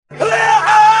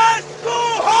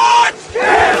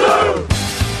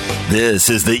This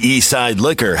is the Eastside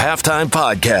Liquor Halftime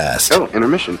Podcast. Oh,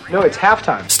 intermission. No, it's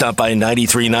halftime. Stop by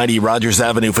 9390 Rogers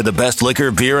Avenue for the best liquor,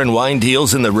 beer, and wine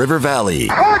deals in the River Valley.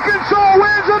 Arkansas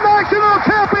wins the national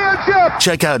championship!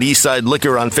 Check out Eastside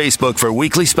Liquor on Facebook for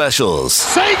weekly specials.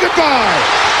 Say goodbye!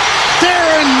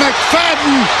 Darren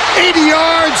McFadden, 80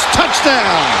 yards,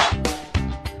 touchdown!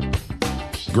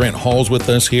 Grant Hall's with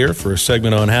us here for a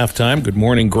segment on halftime. Good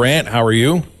morning, Grant. How are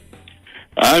you?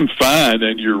 I'm fine,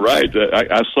 and you're right.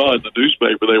 I saw in the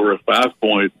newspaper they were a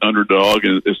 5-point underdog,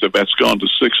 and that's gone to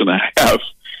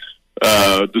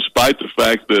 6.5, despite the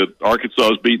fact that Arkansas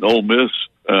has beaten Ole Miss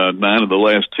 9 of the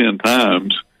last 10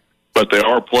 times. But they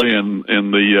are playing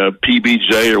in the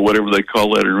PBJ or whatever they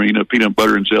call that arena, peanut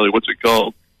butter and jelly. What's it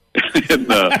called? In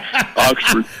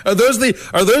Oxford. Are those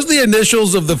the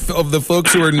initials of the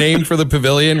folks who are named for the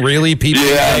pavilion? Really, PBJ?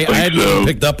 Yeah, I hadn't so. even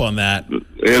picked up on that.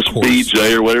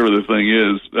 SBJ or whatever the thing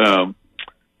is, the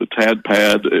Tad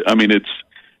Pad. I mean, it's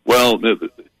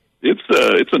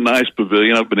a nice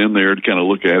pavilion. I've been in there to kind of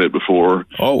look at it before.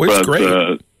 Oh, it's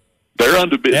great. They're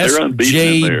unbeaten in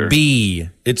there. SJB.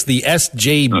 It's the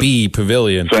SJB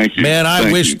pavilion. Thank you, man.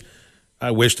 I wished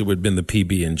it would have been the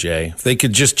PB and J. If they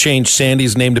could just change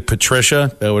Sandy's name to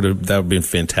Patricia, that would have been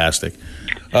fantastic.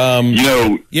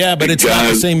 Yeah, but it's not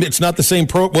the same. It's not the same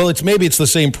Well, it's the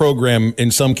same program in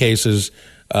some cases,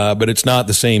 but it's not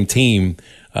the same team.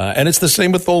 And it's the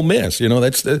same with Ole Miss.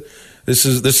 This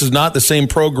is not the same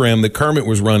program that Kermit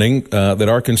was running that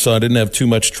Arkansas didn't have too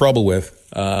much trouble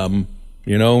with. They're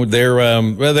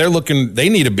looking. They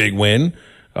need a big win.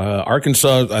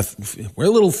 Arkansas, we're a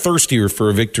little thirstier for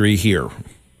a victory here.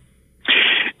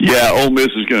 Yeah, Ole Miss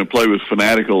is going to play with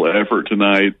fanatical effort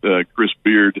tonight. Chris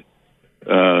Beard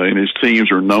and his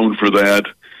teams are known for that,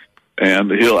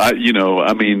 and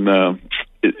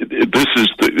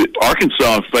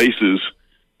Arkansas faces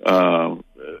a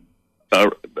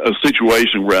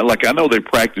situation where, like, I know they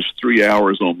practiced 3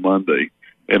 hours on Monday.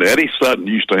 And Eddie Sutton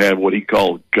used to have what he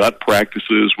called gut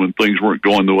practices when things weren't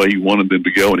going the way he wanted them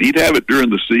to go, and he'd have it during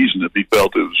the season if he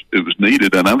felt it was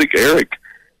needed. And I think Eric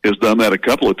has done that a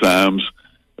couple of times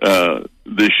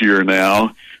this year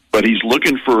now. But he's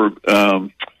looking for.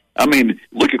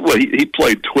 Look at what he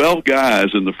played 12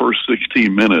 guys in the first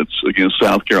 16 minutes against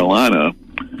South Carolina,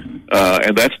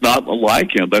 and that's not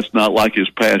like him. That's not like his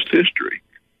past history.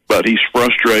 But he's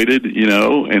frustrated,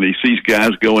 and he sees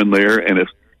guys go in there, and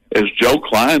as Joe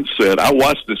Klein said, I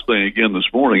watched this thing again this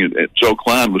morning, and Joe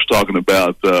Klein was talking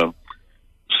about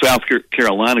South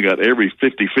Carolina got every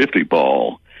 50-50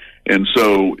 ball. And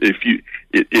so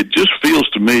it just feels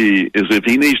to me as if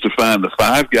he needs to find the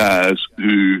 5 guys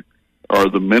who are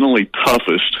the mentally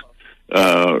toughest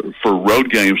for road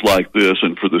games like this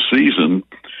and for the season,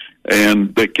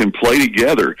 and that can play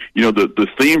together. The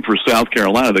theme for South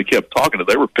Carolina, they kept talking.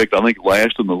 They were picked, I think,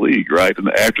 last in the league, right? And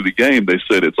after the game, they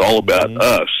said it's all about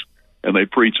us, and they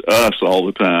preach us all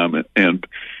the time. And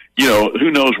who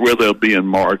knows where they'll be in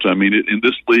March? I mean, in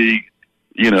this league,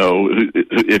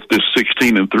 if this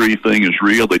 16-3 thing is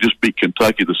real, they just beat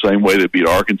Kentucky the same way they beat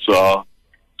Arkansas.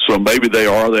 So maybe they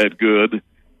are that good.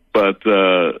 But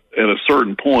at a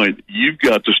certain point, you've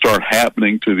got to start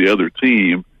happening to the other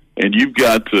team. And you've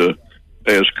got to,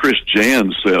 as Chris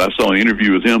Jans said, I saw an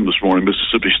interview with him this morning,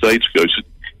 Mississippi State's coach,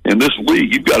 in this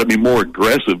league, you've got to be more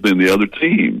aggressive than the other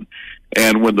team.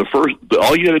 And when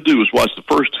all you had to do was watch the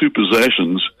first 2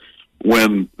 possessions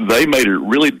when they made it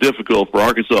really difficult for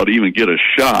Arkansas to even get a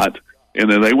shot,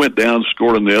 and then they went down and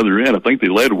scored on the other end. I think they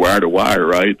led wire to wire,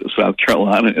 right, South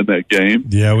Carolina in that game.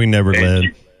 Yeah, we never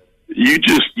led. You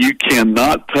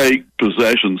cannot take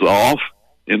possessions off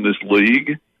in this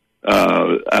league.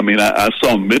 I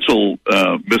saw Mitchell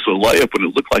miss a layup when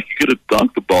it looked like he could have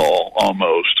dunked the ball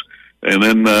almost. And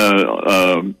then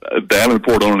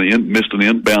Davenport missed an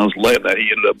inbounds layup. That he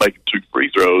ended up making 2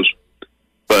 free throws.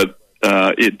 But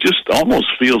it just almost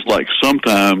feels like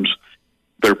sometimes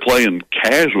they're playing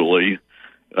casually.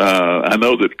 I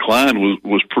know that Klein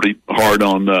was pretty hard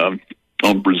on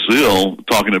Brazil,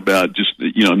 talking about just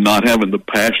not having the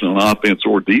passion on offense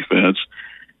or defense.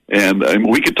 And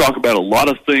we could talk about a lot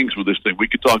of things with this thing. We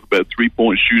could talk about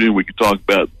 3-point shooting. We could talk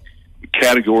about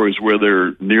categories where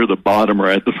they're near the bottom or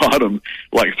at the bottom,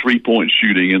 like 3-point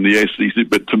shooting in the SEC.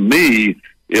 But to me,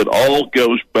 it all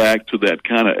goes back to that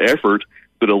kind of effort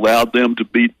that allowed them to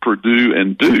beat Purdue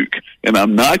and Duke. And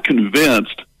I'm not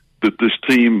convinced that this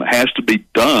team has to be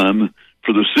done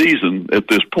for the season at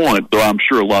this point, though I'm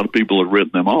sure a lot of people have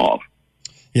written them off.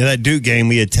 Yeah, that Duke game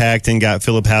we attacked and got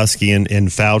Filipowski in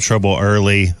foul trouble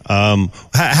early.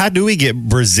 How do we get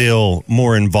Brazil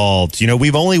more involved?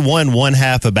 We've only won one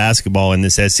half of basketball in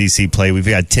this SEC play. We've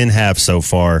got 10 halves so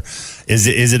far.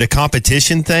 Is it a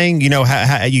competition thing? You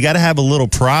got to have a little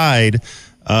pride.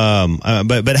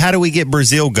 But how do we get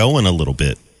Brazil going a little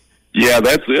bit? Yeah,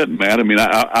 that's it, Matt. I mean,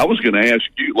 I was going to ask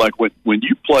you, like when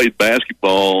you played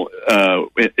basketball,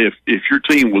 if your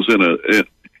team was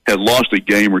had lost a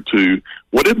game or two,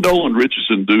 what did Nolan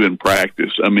Richardson do in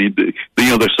practice? I mean,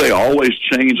 they say always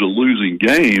change a losing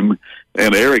game,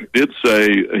 and Eric did say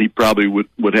he probably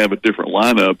would have a different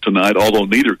lineup tonight, although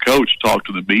neither coach talked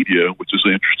to the media, which is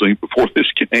interesting, before this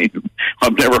game.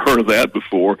 I've never heard of that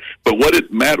before. But what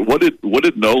did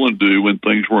Nolan do when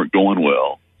things weren't going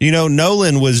well?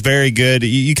 Nolan was very good.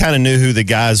 You kind of knew who the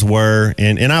guys were,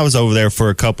 and I was over there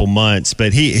for a couple months,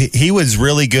 but he was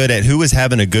really good at who was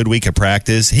having a good week of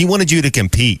practice. He wanted you to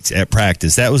compete at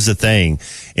practice. That was the thing.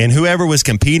 And whoever was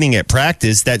competing at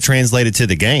practice, that translated to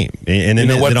the game. And then,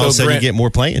 all of a sudden you get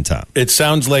more playing time. It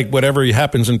sounds like whatever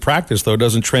happens in practice, though,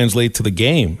 doesn't translate to the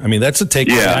game. I mean, that's a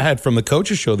takeaway I had from the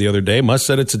coaches show the other day. Musk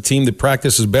said it's a team that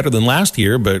practices better than last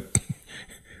year, but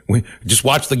we just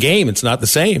watch the game. It's not the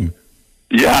same.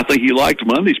 Yeah, I think he liked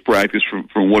Monday's practice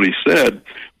from what he said,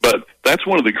 but that's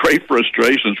one of the great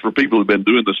frustrations for people who've been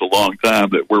doing this a long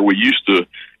time, that where we used to,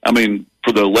 I mean,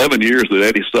 for the 11 years that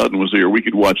Eddie Sutton was here, we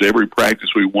could watch every practice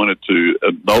we wanted to.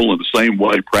 Nolan, the same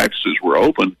way practices were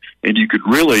open, and you could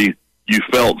really,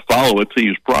 follow a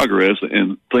team's progress,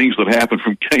 and things that happened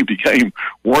from game to game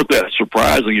weren't that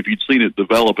surprising if you'd seen it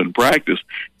develop in practice.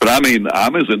 But I mean,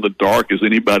 I'm as in the dark as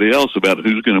anybody else about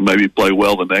who's going to maybe play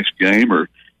well the next game, or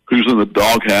who's in the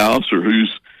doghouse, or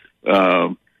who's,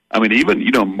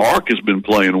 even, Mark has been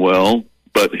playing well,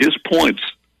 but his points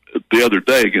the other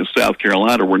day against South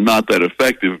Carolina were not that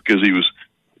effective because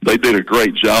they did a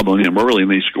great job on him early,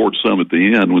 and they scored some at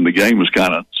the end when the game was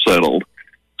kind of settled.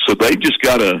 So they just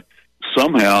got to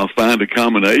somehow find a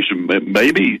combination,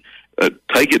 maybe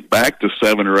take it back to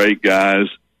 7 or 8 guys.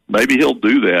 Maybe he'll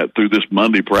do that through this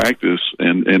Monday practice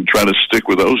and try to stick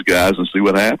with those guys and see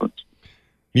what happens.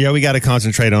 Yeah, we got to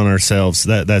concentrate on ourselves.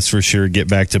 That's for sure. Get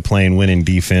back to playing winning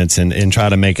defense and try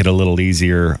to make it a little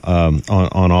easier on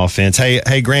offense.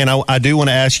 Hey, Grant, I do want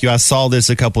to ask you. I saw this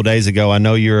a couple days ago. I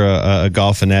know you're a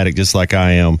golf fanatic just like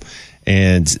I am.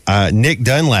 And Nick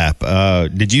Dunlap,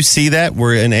 did you see that?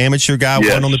 Where an amateur guy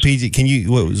won on the PG?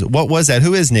 What was that?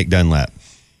 Who is Nick Dunlap?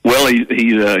 Well,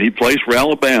 he plays for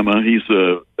Alabama. He's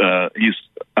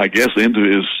I guess into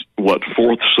his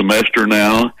 4th semester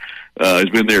now. He's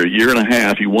been there a year and a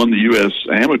half. He won the U.S.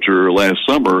 Amateur last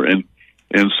summer, and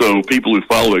so people who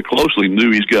follow it closely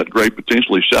knew he's got great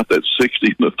potential. He shot that 60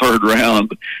 in the 3rd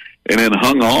round, and then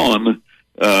hung on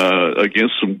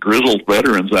against some grizzled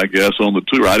veterans, I guess, on the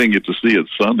tour. I didn't get to see it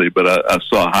Sunday, but I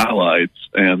saw highlights,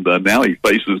 and now he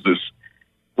faces this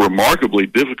remarkably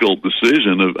difficult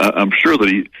decision. I'm sure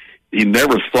that he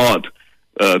never thought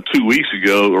 2 weeks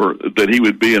ago, or that he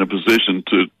would be in a position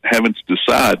to having to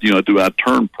decide, do I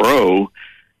turn pro?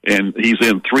 And he's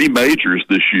in 3 majors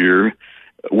this year,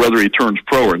 whether he turns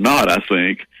pro or not, I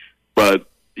think. But,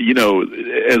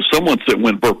 as someone said,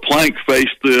 when Verplank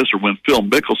faced this, or when Phil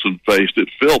Mickelson faced it,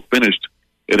 Phil finished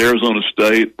at Arizona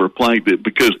State. Verplank did,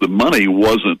 because the money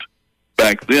wasn't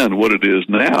back then what it is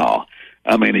now.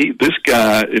 I mean, this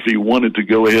guy, if he wanted to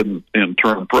go ahead and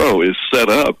turn pro, is set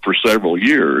up for several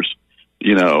years.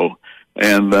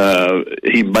 And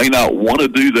he may not want to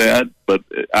do that, but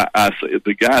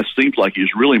the guy seems like he's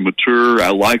really mature. I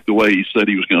like the way he said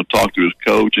he was going to talk to his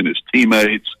coach and his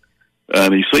teammates,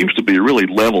 and he seems to be really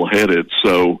level-headed.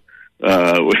 So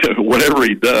whatever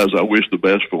he does, I wish the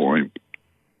best for him.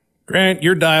 Grant,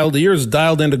 you're as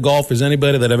dialed into golf as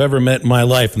anybody that I've ever met in my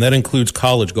life, and that includes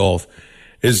college golf.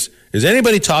 Is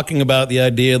anybody talking about the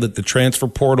idea that the transfer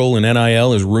portal and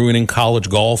NIL is ruining college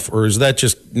golf, or is that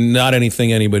just not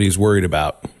anything anybody's worried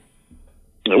about?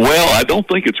 Well, I don't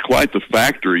think it's quite the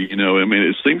factor. I mean,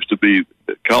 it seems to be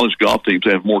that college golf teams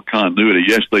have more continuity.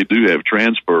 Yes, they do have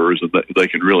transfers, and they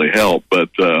can really help, but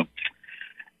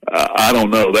I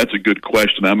don't know. That's a good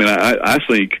question. I mean, I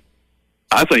think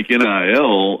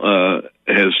NIL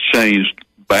has changed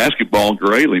basketball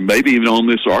greatly, maybe even on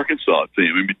this Arkansas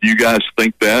team. I mean, do you guys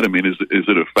think that? I mean, is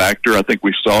it a factor? I think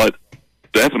we saw it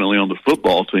definitely on the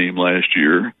football team last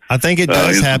year. I think it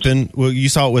does happen. Well, you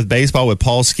saw it with baseball with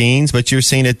Paul Skeens, but you're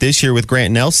seeing it this year with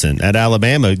Grant Nelson at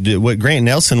Alabama. What Grant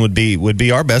Nelson would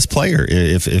be our best player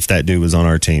if that dude was on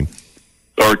our team.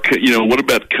 Or, what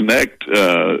about Connect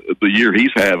the year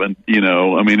he's having?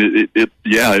 I mean,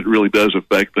 it really does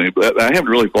affect things. But I haven't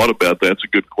really thought about that. It's a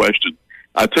good question.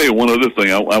 I tell you one other thing.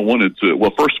 I wanted to.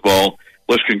 Well, first of all,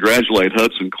 let's congratulate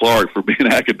Hudson Clark for being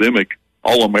academic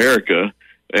All-America,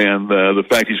 and the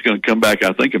fact he's going to come back,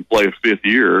 I think, and play a fifth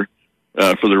year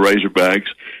for the Razorbacks.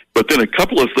 But then a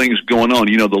couple of things going on.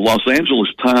 The Los Angeles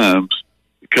Times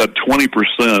cut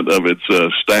 20% of its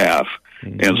staff,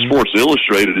 and Sports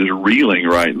Illustrated is reeling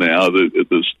right now.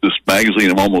 This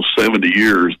magazine of almost 70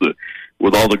 years,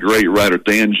 with all the great writers,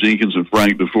 Dan Jenkins and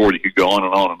Frank DeFord, you could go on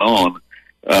and on and on.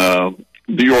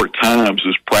 New York Times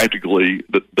has practically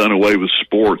done away with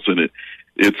sports, and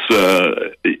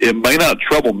it may not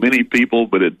trouble many people,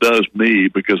 but it does me,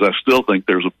 because I still think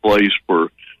there's a place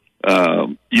for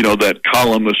that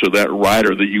columnist or that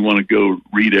writer that you want to go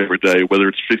read every day, whether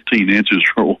it's 15 inches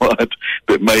or what,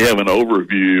 that may have an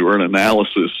overview or an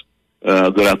analysis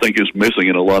that I think is missing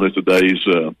in a lot of today's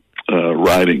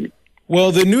writing.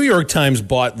 Well, the New York Times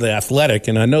bought The Athletic,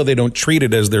 and I know they don't treat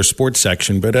it as their sports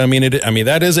section, but I mean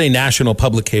that is a national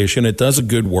publication. It does a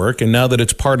good work, and now that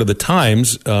it's part of the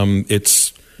Times,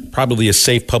 it's probably a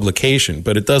safe publication,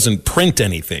 but it doesn't print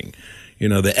anything.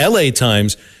 The LA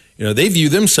Times, they view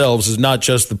themselves as not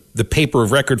just the paper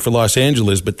of record for Los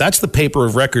Angeles, but that's the paper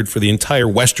of record for the entire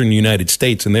Western United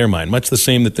States in their mind. Much the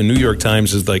same that the New York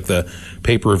Times is like the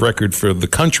paper of record for the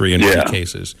country in many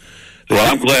cases. Well,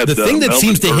 I'm glad the thing that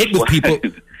seems to hit with people.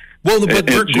 Well, but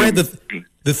Grant,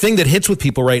 the thing that hits with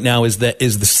people right now is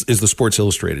the Sports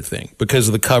Illustrated thing, because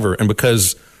of the cover and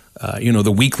because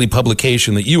the weekly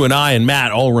publication that you and I and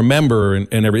Matt all remember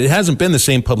and everything. It hasn't been the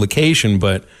same publication,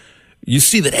 but you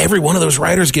see that every one of those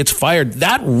writers gets fired.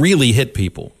 That really hit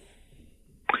people.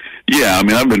 Yeah, I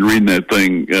mean, I've been reading that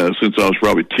thing since I was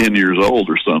probably 10 years old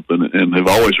or something, and have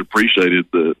always appreciated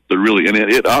the really, and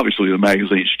it obviously the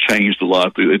magazine's changed a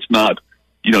lot. It's not,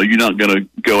 you're not going to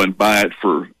go and buy it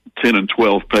for 10 and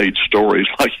 12 page stories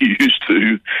like you used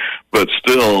to, but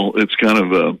still, it's kind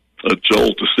of a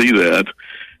jolt to see that.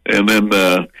 And then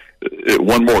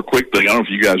one more quick thing. I don't know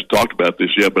if you guys talked about this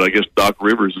yet, but I guess Doc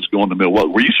Rivers is going to Milwaukee.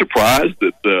 Were you surprised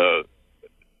that a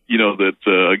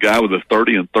guy with a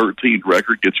 30-13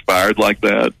 record gets fired like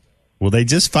that? Well, they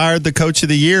just fired the coach of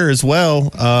the year as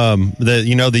well.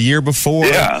 The year before.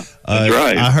 Yeah, that's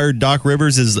right. I heard Doc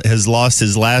Rivers has lost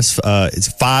his last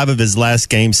 5 of his last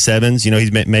game 7s.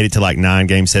 He's made it to like 9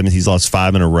 game 7s. He's lost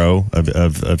 5 in a row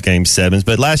of game 7s.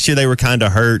 But last year they were kind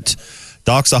of hurt.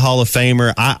 Doc's a Hall of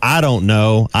Famer. I don't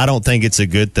know. I don't think it's a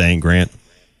good thing, Grant.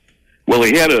 Well,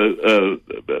 he had a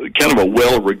kind of a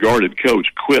well-regarded coach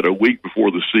quit a week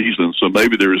before the season, so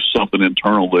maybe there is something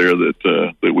internal there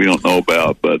that we don't know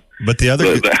about. But the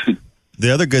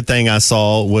other good thing I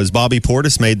saw was Bobby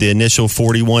Portis made the initial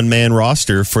 41-man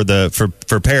roster for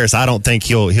Paris. I don't think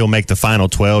he'll make the final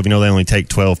 12. They only take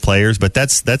 12 players, but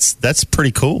that's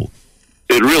pretty cool.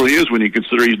 It really is when you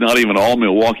consider he's not even all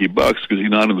Milwaukee Bucks because he's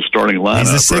not in the starting lineup.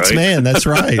 He's the sixth man. That's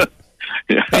right.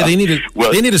 Yeah. Hey, they need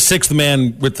a sixth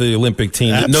man with the Olympic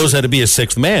team that knows how to be a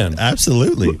sixth man.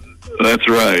 Absolutely. That's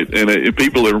right. And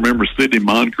people that remember Sidney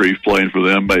Moncrief playing for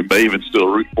them may even still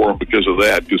root for him because of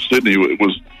that, because Sidney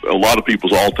was a lot of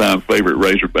people's all-time favorite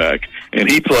Razorback. And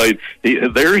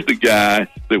there's the guy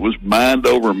that was mind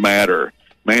over matter.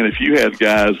 Man, if you had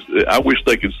guys, I wish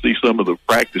they could see some of the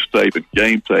practice tape and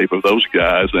game tape of those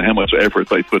guys and how much effort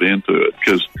they put into it,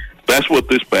 because that's what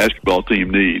this basketball team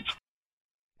needs.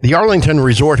 The Arlington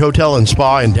Resort Hotel and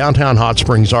Spa in downtown Hot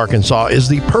Springs, Arkansas is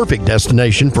the perfect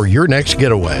destination for your next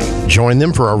getaway. Join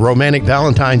them for a romantic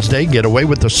Valentine's Day getaway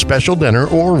with a special dinner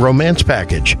or romance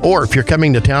package. Or if you're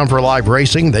coming to town for live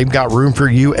racing, they've got room for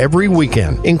you every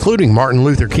weekend, including Martin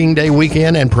Luther King Day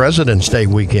weekend and President's Day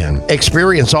weekend.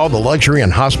 Experience all the luxury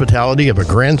and hospitality of a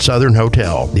Grand Southern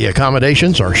hotel. The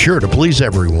accommodations are sure to please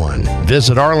everyone.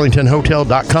 Visit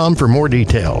arlingtonhotel.com for more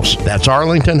details. That's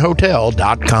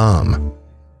arlingtonhotel.com.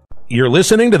 You're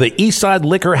listening to the Eastside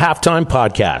Liquor Halftime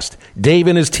Podcast. Dave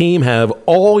and his team have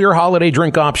all your holiday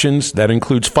drink options. That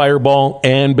includes Fireball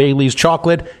and Bailey's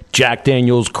Chocolate, Jack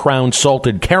Daniel's Crown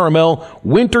Salted Caramel,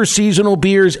 winter seasonal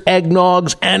beers,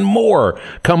 eggnogs, and more.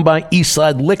 Come by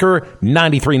Eastside Liquor,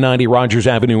 9390 Rogers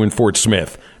Avenue in Fort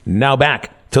Smith. Now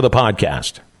back to the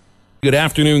podcast. Good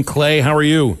afternoon, Clay. How are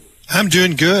you? I'm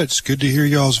doing good. It's good to hear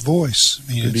y'all's voice.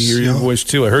 Good to hear your voice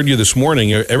too. I heard you this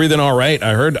morning. Everything all right?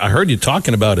 I heard you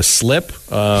talking about a slip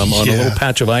on a little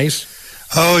patch of ice.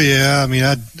 Oh yeah. I mean,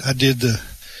 I did the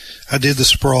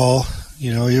sprawl.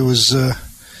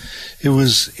 It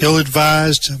was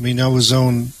ill-advised. I mean, I was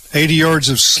on 80 yards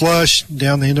of slush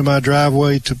down the end of my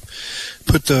driveway to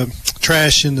put the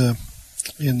trash in the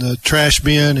trash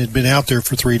bin. It had been out there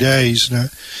for 3 days, and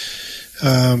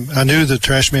I knew the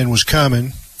trash man was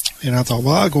coming. And I thought,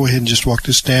 well, I'll go ahead and just walk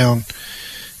this down.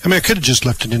 I mean, I could have just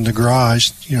left it in the garage.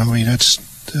 I mean,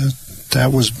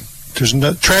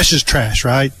 trash is trash,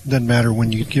 right? Doesn't matter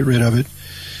when you get rid of it.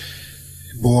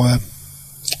 Boy,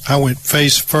 I went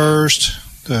face first.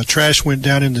 The trash went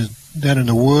down in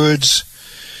the woods.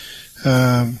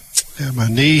 My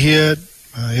knee hit,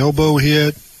 my elbow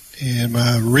hit, and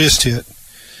my wrist hit.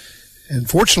 And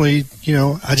fortunately,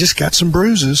 I just got some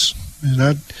bruises, and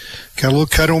I got a little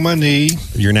cut on my knee.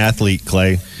 You're an athlete,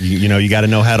 Clay. You got to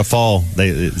know how to fall.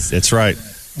 It's right.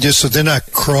 So then I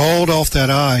crawled off that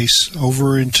ice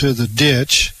over into the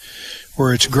ditch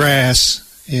where it's grass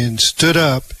and stood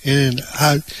up. And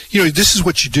this is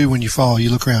what you do when you fall. You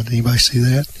look around. Anybody see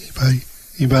that?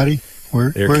 Anybody?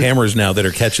 There are cameras now that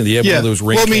are catching the one of those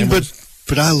ring cameras.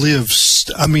 But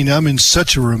I'm in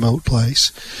such a remote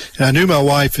place. And I knew my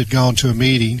wife had gone to a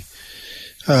meeting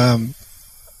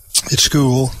at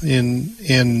school,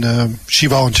 and she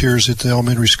volunteers at the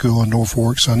elementary school in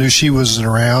Norfolk, so I knew she wasn't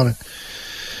around.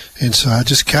 And so I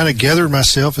just kind of gathered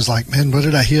myself as like, man, what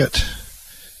did I hit?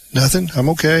 Nothing. I'm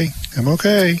okay.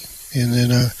 And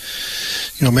then,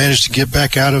 managed to get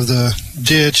back out of the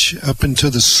ditch up into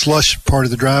the slush part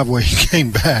of the driveway and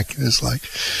came back. And it's like,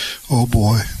 oh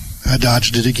boy, I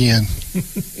dodged it again.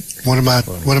 one of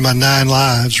my 9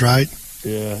 lives, right?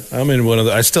 Yeah, I'm in one of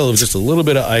the. I still have just a little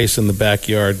bit of ice in the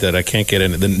backyard that I can't get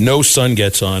in. Then no sun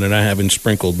gets on, and I haven't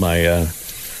sprinkled my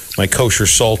my kosher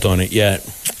salt on it yet.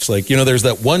 It's like, there's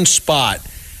that one spot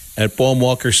at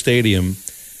Baum-Walker Stadium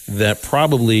that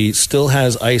probably still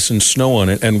has ice and snow on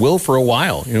it, and will for a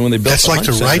while. When they built that's like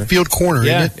the right field corner.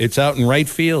 Yeah, isn't it? It's out in right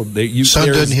field. Sun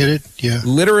doesn't hit it. Yeah,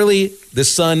 literally, the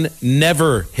sun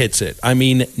never hits it. I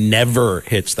mean, never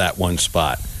hits that one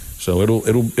spot. So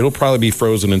it'll probably be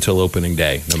frozen until opening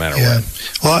day, no matter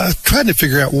what. Well, I tried to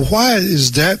figure out why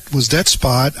was that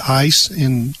spot ice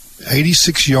in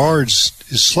 86 yards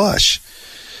is slush,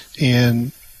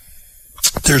 and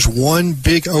there's one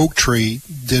big oak tree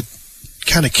that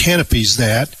kind of canopies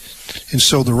that, and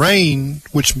so the rain,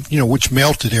 which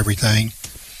melted everything,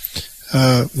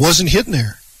 wasn't hitting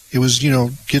there. It was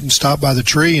getting stopped by the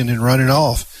tree and then running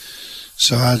off.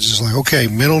 So I was just like, okay,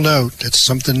 mental note. That's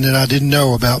something that I didn't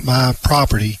know about my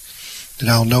property that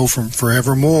I'll know from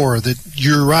forevermore. That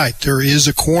you're right. There is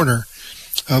a corner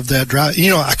of that drive.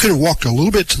 I could have walked a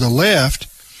little bit to the left,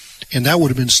 and that would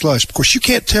have been slush. Of course, you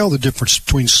can't tell the difference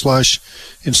between slush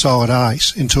and solid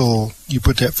ice until you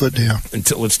put that foot down.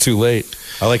 Until it's too late.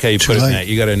 I like how you put it, Matt.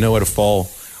 You got to know how to fall.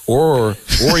 Or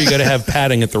you got to have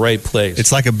padding at the right place.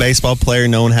 It's like a baseball player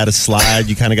knowing how to slide.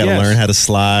 You kind of got to learn how to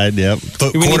slide. Yep.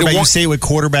 But you see it with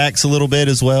quarterbacks a little bit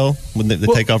as well when they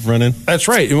take off running. That's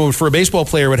right. For a baseball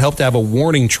player, it would help to have a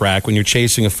warning track when you're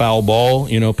chasing a foul ball,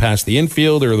 past the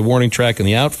infield, or the warning track in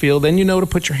the outfield. Then to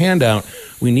put your hand out.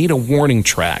 We need a warning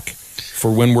track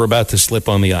for when we're about to slip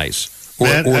on the ice, or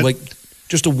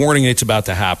just a warning it's about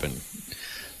to happen.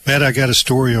 Matt, I got a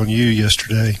story on you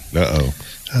yesterday. Uh-oh.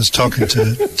 I was talking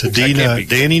to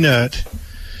Danny Nutt,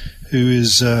 who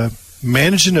is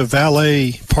managing a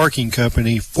valet parking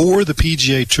company for the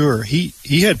PGA Tour. He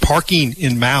had parking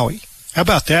in Maui. How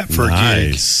about that for a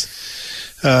gig?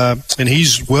 And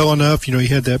he's well enough. He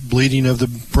had that bleeding of the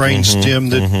brain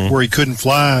stem where he couldn't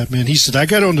fly. Man, he said, I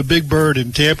got on the Big Bird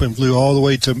in Tampa and flew all the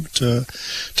way to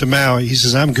Maui. He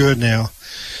says, I'm good now.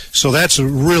 So that's a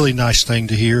really nice thing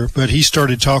to hear. But I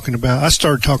started talking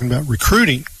about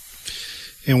recruiting.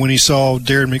 And when he saw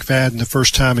Darren McFadden the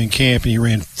first time in camp, and he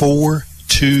ran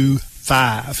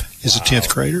 4.25 as a 10th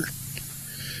grader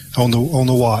on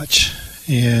the watch.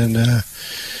 And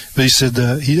but he said,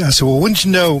 I said, well, wouldn't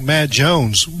you know Matt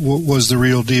Jones was the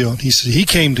real deal? And he said he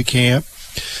came to camp.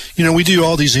 We do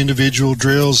all these individual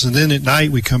drills, and then at night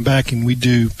we come back and we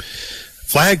do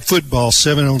flag football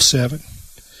 7-on-7.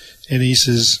 And he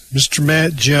says, Mr.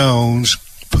 Matt Jones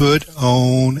put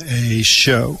on a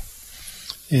show.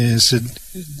 And said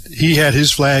he had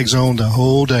his flags on the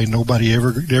whole day. Nobody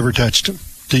ever touched him.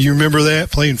 Do you remember that,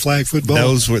 playing flag football?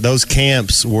 Those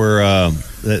camps were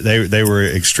they were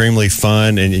extremely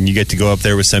fun, and you get to go up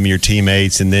there with some of your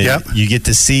teammates, and then you get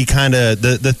to see kind of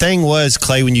the thing was,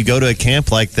 Clay, when you go to a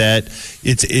camp like that,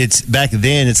 it's back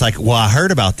then it's like, well, I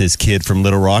heard about this kid from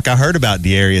Little Rock, I heard about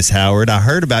Darius Howard, I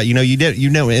heard about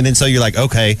and then so you're like,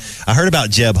 okay, I heard about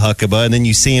Jeb Huckabee, and then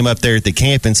you see him up there at the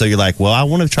camp, and so you're like, well, I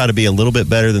want to try to be a little bit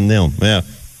better than them. Yeah.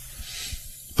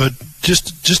 But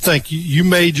just think, you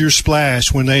made your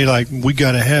splash when they we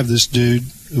got to have this dude.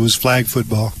 It was flag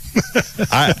football.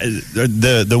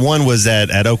 The one was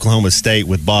at Oklahoma State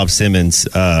with Bob Simmons.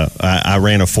 I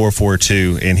ran a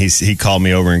 4.42, and he called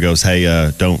me over and goes, "Hey,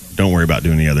 don't worry about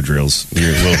doing any other drills.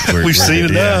 We've seen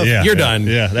enough. You're done.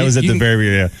 Yeah, that was at the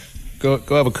very Go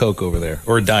have a Coke over there,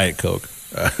 or a Diet Coke."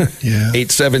 Yeah.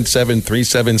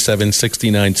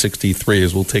 877-377-6963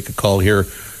 as we'll take a call here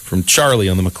from Charlie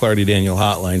on the McClarty Daniel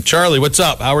hotline. Charlie, what's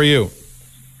up? How are you?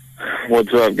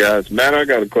 What's up, guys? Man, I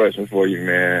got a question for you,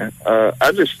 man.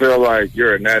 I just feel like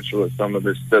you're a natural at some of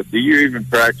this stuff. Do you even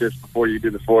practice before you do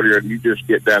the 40, or do you just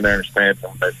get down there and stand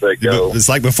when they say go? It's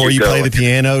like before you play the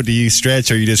piano. Do you stretch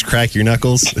or you just crack your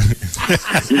knuckles?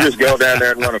 You just go down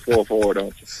there and run a 4-4,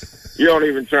 don't you? You don't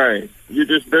even train. You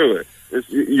just do it. It's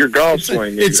your golf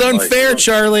swing. It's unfair, like,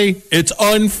 Charlie. It's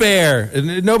unfair.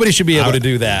 Nobody should be able to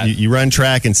do that. You run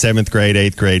track in 7th grade,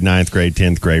 8th grade, 9th grade,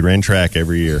 10th grade. Ran track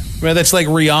every year. Well, that's like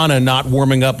Rihanna not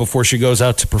warming up before she goes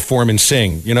out to perform and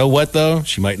sing. You know what, though?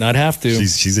 She might not have to.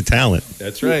 She's a talent.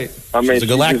 That's right. I mean, she's a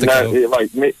Galactico.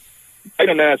 Like me, I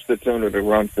didn't ask the tuner to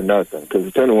run for nothing because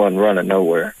the tuner wasn't running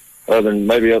nowhere other than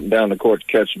maybe up and down the court to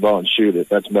catch the ball and shoot it.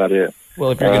 That's about it.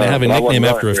 Well, if you're going to have a nickname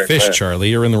after a fish, Charlie,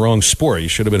 you're in the wrong sport. You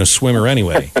should have been a swimmer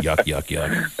anyway. Yuck, yuck,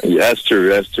 yuck. Yeah, that's true.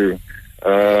 That's true.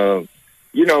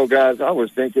 You know, guys, I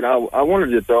was thinking, I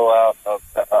wanted to throw out,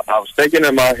 I was thinking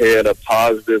in my head a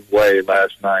positive way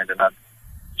last night, and I'm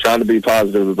trying to be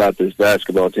positive about this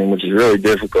basketball team, which is really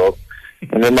difficult.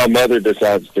 And then my mother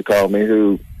decides to call me,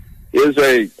 who is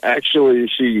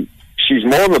she's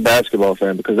more of a basketball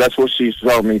fan because that's what she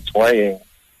saw me playing.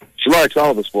 She likes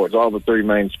all the sports, all the 3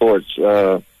 main sports. She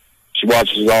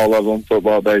watches all of them,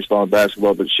 football, baseball, and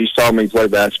basketball, but she saw me play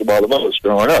basketball the most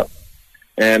growing up.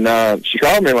 And she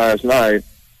called me last night,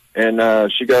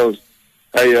 and she goes,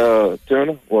 hey,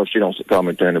 Tuna. Well, she don't call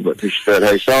me Tuna, but she said,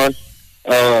 hey, son,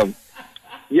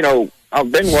 you know,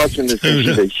 I've been watching this, and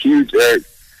she's a huge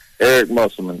Eric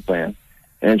Musselman fan.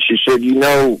 And she said, you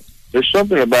know, there's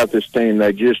something about this team,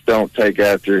 they just don't take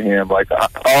after him. Like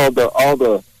all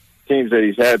the teams that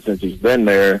he's had since he's been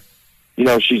there, you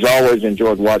know, she's always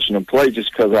enjoyed watching them play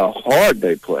just because how hard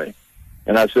they play.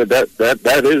 And I said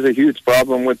that is a huge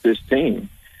problem with this team.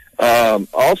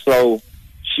 Also,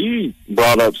 she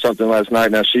brought up something last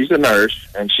night. Now, she's a nurse,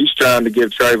 and she's trying to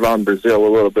give Trayvon Brazile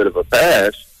a little bit of a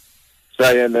pass,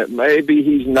 saying that maybe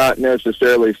he's not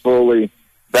necessarily fully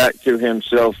back to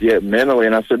himself yet mentally.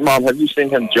 And I said, Mom, have you seen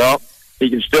him jump? He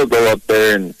can still go up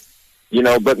there and, you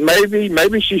know, but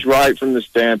maybe she's right from the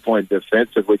standpoint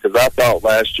defensively, because I thought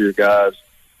last year, guys,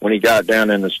 when he got down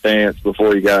in the stance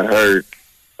before he got hurt,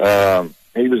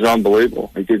 he was unbelievable.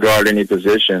 He could guard any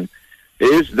position.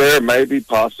 Is there maybe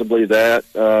possibly that,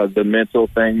 the mental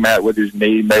thing, Matt, with his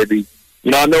knee, maybe,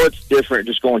 you know, I know it's different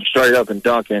just going straight up and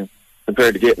dunking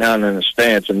compared to getting down in the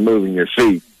stance and moving your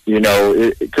feet. You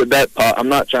know, I'm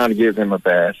not trying to give him a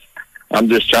pass. I'm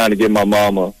just trying to give my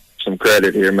mama some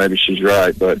credit here. Maybe she's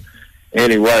right, but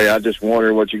anyway, I just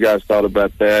wondered what you guys thought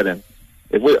about that, and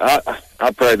if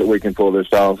I pray that we can pull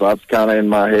this off. I've kind of in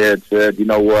my head said, you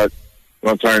know what, we're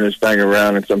going to turn this thing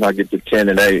around and somehow get to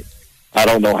 10-8. I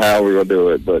don't know how we're going to do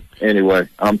it, but anyway,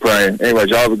 I'm praying. Anyways,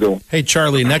 y'all have a good one. Hey,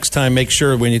 Charlie, next time make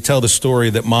sure when you tell the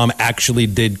story that Mom actually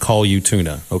did call you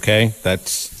Tuna, okay?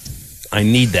 I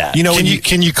need that. You know,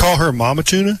 can you call her Mama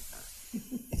Tuna?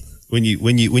 When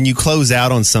you close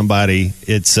out on somebody,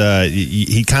 it's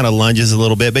he kind of lunges a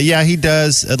little bit, but yeah, he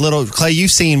does a little. Clay,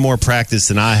 you've seen more practice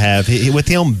than I have. With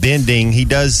him bending, he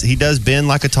does bend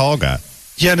like a tall guy.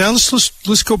 Yeah. Now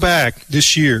let's go back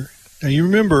this year. Now you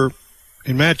remember,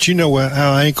 and Matt, you know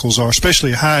how ankles are,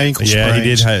 especially high ankle sprains. Yeah, he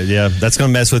did. Yeah, that's going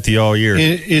to mess with you all year.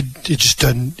 It just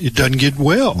doesn't get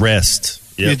well. Rest.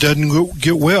 Yep. It doesn't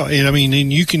get well, and I mean,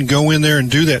 and you can go in there and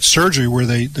do that surgery where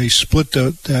they split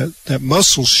that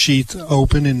muscle sheath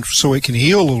open, and so it can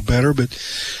heal a little better. But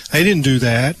they didn't do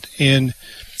that, and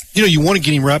you know, you want to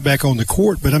get him right back on the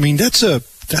court, but I mean, that's a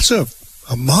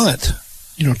month,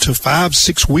 you know, to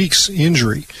 5-6 weeks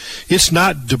injury. It's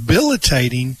not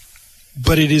debilitating,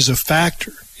 but it is a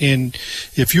factor. And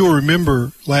if you'll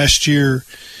remember last year,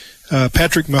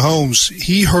 Patrick Mahomes,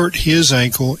 he hurt his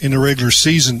ankle in the regular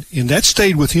season, and that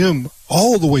stayed with him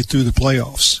all the way through the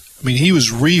playoffs. I mean, he was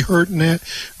rehurting it,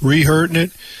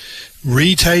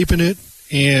 retaping it,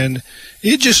 and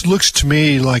it just looks to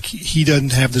me like he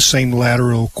doesn't have the same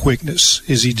lateral quickness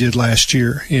as he did last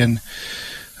year. And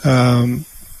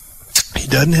he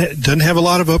doesn't have a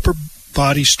lot of upper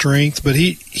body strength, but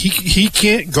he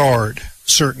can't guard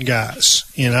certain guys.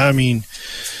 And I mean,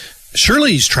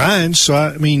 surely he's trying, so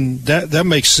I mean that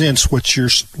makes sense what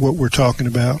we're talking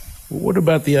about. What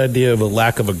about the idea of a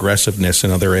lack of aggressiveness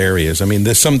in other areas? I mean,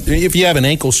 if you have an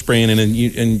ankle sprain and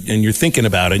you're thinking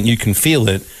about it and you can feel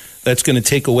it, that's going to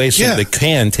take away some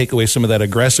of that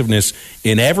aggressiveness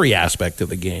in every aspect of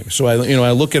the game. So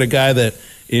I look at a guy that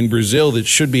in Brazil that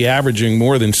should be averaging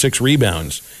more than 6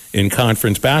 rebounds in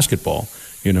conference basketball.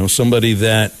 You know, somebody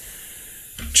that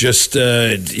just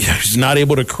he's not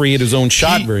able to create his own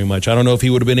shot very much. I don't know if he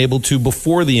would have been able to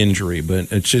before the injury,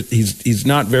 but it's just, he's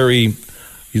not very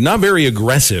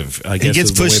aggressive. I guess he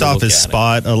gets pushed off his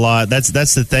spot a lot. That's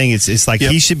the thing. It's like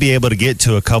he should be able to get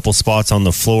to a couple spots on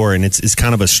the floor, and it's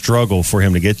kind of a struggle for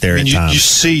him to get there at times. You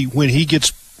see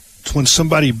when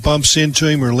somebody bumps into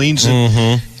him or leans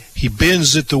in, he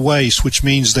bends at the waist, which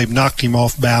means they've knocked him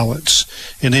off balance,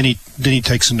 and then he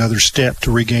takes another step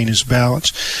to regain his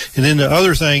balance. And then the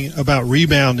other thing about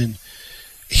rebounding,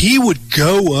 he would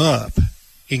go up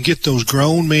and get those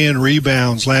grown man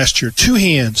rebounds last year, 2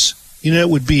 hands. It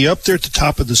would be up there at the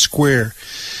top of the square.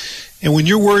 And when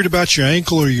you're worried about your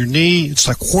ankle or your knee, it's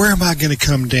like, where am I going to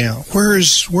come down? Where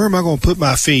am I going to put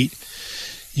my feet?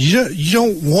 You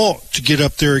don't want to get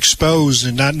up there exposed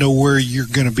and not know where you're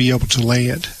going to be able to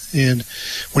land. And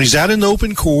when he's out in the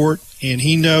open court and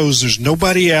he knows there's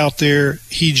nobody out there,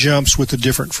 he jumps with a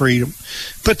different freedom.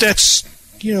 But that's,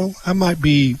 I might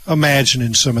be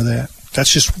imagining some of that.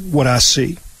 That's just what I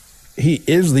see. He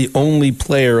is the only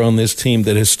player on this team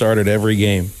that has started every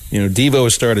game. Devo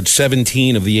has started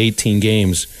 17 of the 18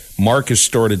 games. Mark has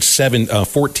started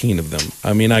 14 of them.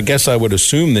 I mean, I guess I would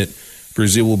assume that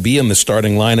Brazil will be in the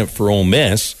starting lineup for Ole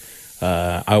Miss.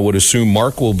 I would assume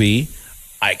Mark will be.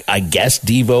 I guess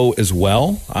Devo as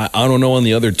well. I don't know on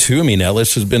the other two. I mean,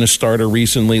 Ellis has been a starter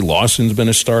recently. Lawson's been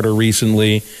a starter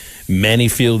recently.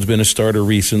 Manyfield's been a starter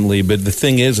recently. But the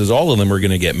thing is all of them are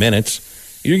going to get minutes.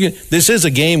 This is a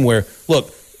game where,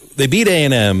 look, they beat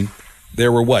A&M.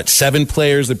 There were, 7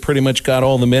 players that pretty much got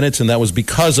all the minutes, and that was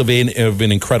because of an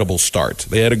incredible start.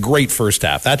 They had a great first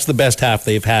half. That's the best half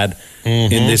they've had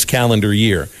in this calendar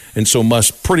year. And so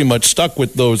Muss pretty much stuck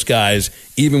with those guys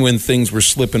even when things were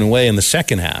slipping away in the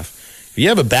second half. If you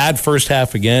have a bad first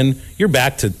half again, you're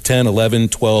back to 10, 11,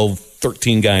 12,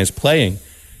 13 guys playing.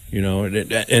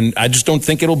 And I just don't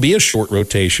think it'll be a short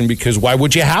rotation because why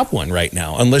would you have one right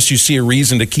now unless you see a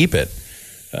reason to keep it?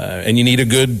 And you need a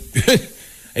good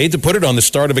I hate to put it on the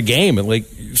start of a game.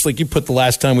 It's like you put the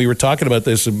last time we were talking about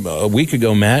this a week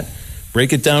ago, Matt.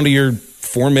 Break it down to your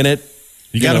 4-minute,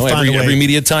 every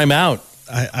media timeout.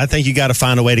 I think you got to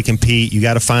find a way to compete. You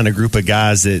got to find a group of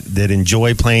guys that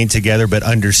enjoy playing together but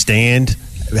understand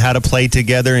how to play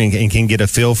together and can get a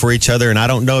feel for each other. And I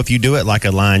don't know if you do it like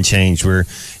a line change where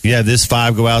you have this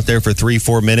 5 go out there for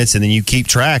 3-4 minutes and then you keep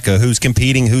track of who's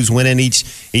competing, who's winning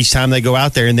each time they go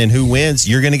out there, and then who wins.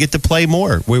 You're going to get to play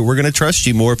more. We're going to trust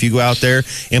you more if you go out there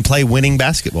and play winning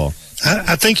basketball.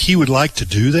 I think he would like to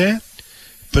do that,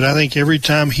 but I think every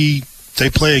time they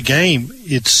play a game,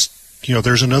 it's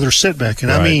there's another setback. And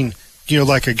right. I mean,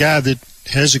 like a guy that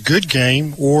has a good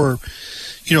game or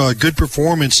a good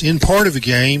performance in part of a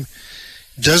game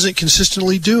doesn't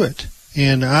consistently do it.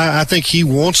 And I think he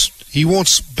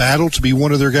wants Battle to be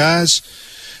one of their guys,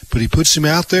 but he puts him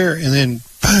out there and then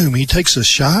boom, he takes a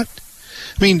shot.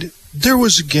 I mean, there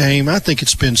was a game, I think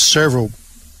it's been several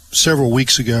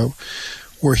weeks ago,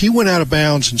 where he went out of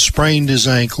bounds and sprained his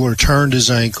ankle or turned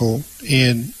his ankle,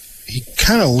 and he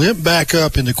kind of limped back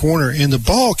up in the corner, and the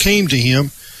ball came to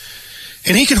him,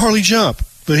 and he could hardly jump,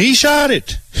 but he shot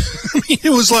it. I mean,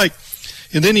 it was like,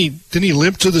 and then he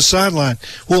limped to the sideline.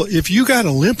 Well, if you got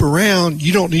to limp around,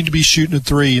 you don't need to be shooting a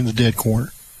three in the dead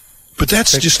corner. But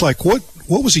that's just like, what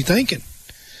was he thinking?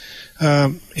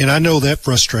 And I know that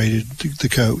frustrated the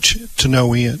coach to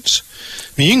no ends.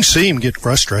 I mean, you can see him get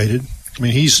frustrated. I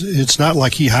mean, it's not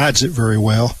like he hides it very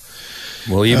well.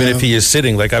 Well, even if he is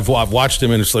sitting, like I've watched him,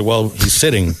 and it's like, well, he's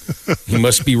sitting. He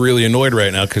must be really annoyed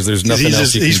right now because there's nothing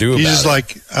else he can do about it. He's just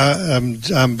like,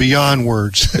 I'm beyond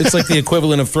words. It's like the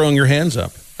equivalent of throwing your hands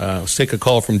up. Let's take a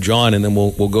call from John, and then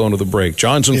we'll go into the break.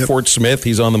 John's in Fort Smith.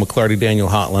 He's on the McClarty Daniel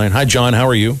hotline. Hi, John. How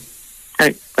are you?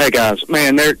 Hey guys,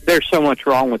 man, there's so much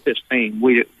wrong with this team.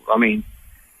 We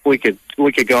could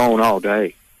go on all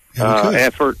day.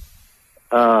 Effort's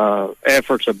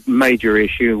a major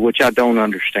issue, which I don't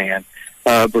understand.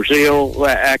 Brazil,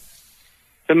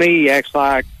 to me, acts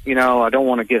like, I don't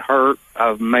want to get hurt.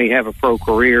 I may have a pro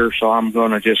career, so I'm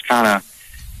going to just kind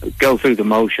of go through the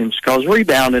motions, because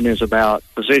rebounding is about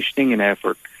positioning and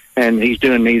effort, and he's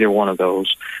doing neither one of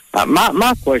those.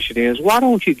 My question is, why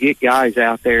don't you get guys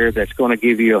out there that's going to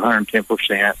give you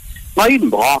 110%? Layden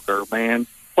Blocker, man,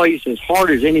 plays as hard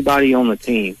as anybody on the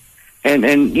team. And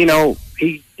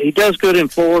he does good in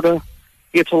Florida,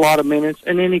 gets a lot of minutes,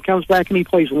 and then he comes back and he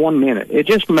plays 1 minute. It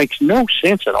just makes no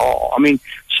sense at all. I mean,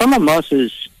 some of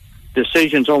Muss's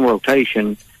decisions on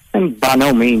rotation, and by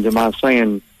no means am I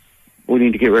saying we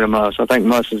need to get rid of Muss. I think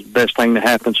Muss is the best thing to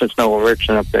happen since Noah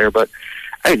Richardson up there. But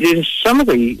some of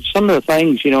the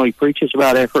things, he preaches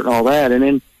about effort and all that, and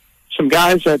then some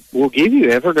guys that will give you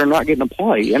effort are not getting to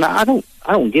play, and I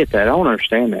don't get that. I don't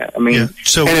understand that. I mean, and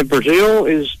if Brazil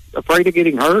is afraid of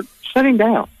getting hurt, set him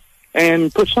down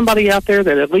and put somebody out there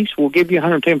that at least will give you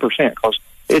 110%, because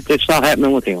it's not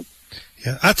happening with him.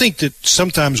 Yeah, I think that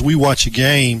sometimes we watch a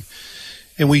game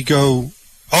and we go,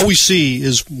 all we see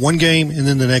is one game and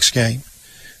then the next game.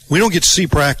 We don't get to see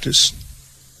practice.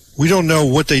 We don't know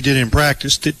what they did in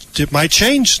practice. It might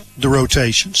change the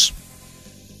rotations.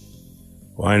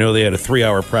 Well, I know they had a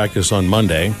 3-hour practice on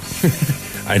Monday.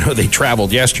 I know they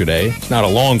traveled yesterday. It's not a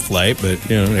long flight,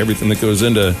 but everything that goes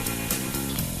into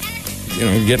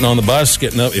getting on the bus,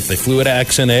 getting up. If they flew at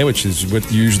XNA, which is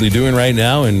what you're usually doing right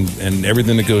now, and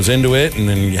everything that goes into it, and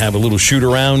then you have a little shoot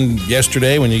around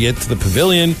yesterday when you get to the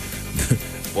pavilion.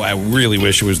 Well, I really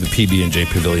wish it was the PB&J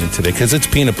Pavilion today, because it's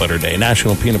Peanut Butter Day,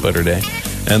 National Peanut Butter Day.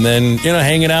 And then,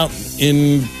 hanging out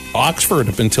in Oxford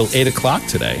up until 8 o'clock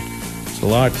today. It's a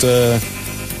lot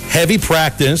heavy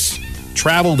practice,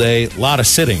 travel day, a lot of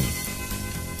sitting.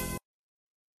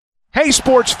 Hey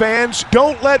sports fans,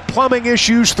 don't let plumbing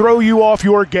issues throw you off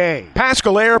your game.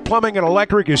 Pascal Air Plumbing and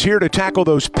Electric is here to tackle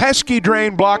those pesky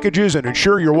drain blockages and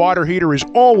ensure your water heater is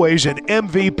always in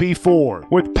MVP form.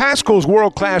 With Pascal's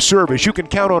world-class service, you can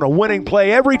count on a winning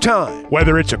play every time.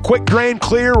 Whether it's a quick drain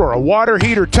clear or a water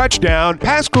heater touchdown,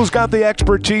 Pascal's got the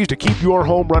expertise to keep your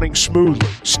home running smoothly.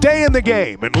 Stay in the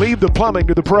game and leave the plumbing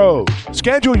to the pros.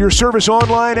 Schedule your service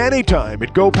online anytime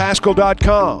at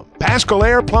gopascal.com. Pascal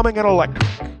Air Plumbing and Electric.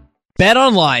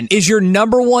 BetOnline is your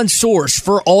 #1 source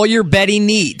for all your betting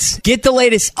needs. Get the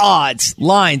latest odds,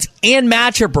 lines, and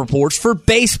matchup reports for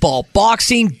baseball,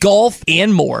 boxing, golf,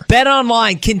 and more.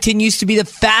 BetOnline continues to be the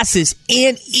fastest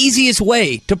and easiest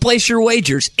way to place your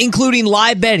wagers, including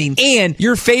live betting and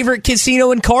your favorite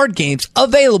casino and card games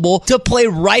available to play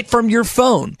right from your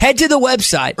phone. Head to the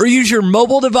website or use your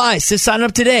mobile device to sign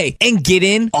up today and get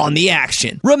in on the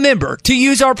action. Remember to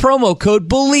use our promo code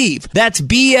BELIEVE, that's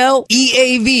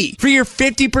BLEAV, for your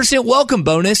 50% welcome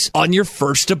bonus on your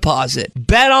first deposit.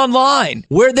 Bet online,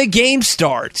 where the game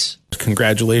starts.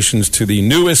 Congratulations to the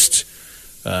newest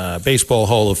Baseball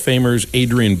Hall of Famers,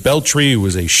 Adrian Beltre, who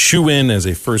was a shoo-in as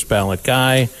a first ballot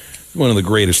guy, one of the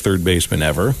greatest third basemen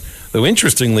ever. Though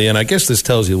interestingly, and I guess this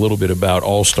tells you a little bit about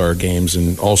all-star games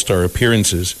and all-star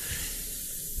appearances,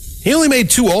 he only made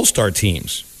 2 all-star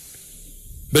teams.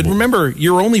 But remember,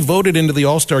 you're only voted into the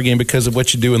all-star game because of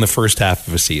what you do in the first half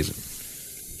of a season.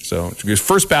 So,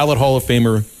 first ballot Hall of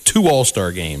Famer, 2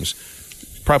 all-star games.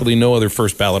 Probably no other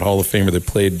first ballot Hall of Famer that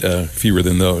played fewer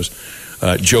than those.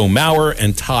 Joe Mauer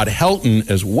and Todd Helton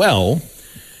as well.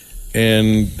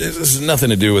 And this has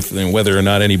nothing to do with whether or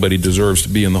not anybody deserves to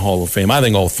be in the Hall of Fame. I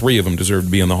think all 3 of them deserve to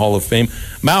be in the Hall of Fame.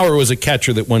 Mauer was a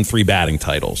catcher that won 3 batting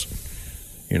titles.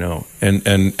 And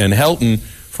Helton,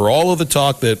 for all of the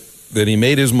talk that he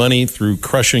made his money through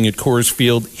crushing at Coors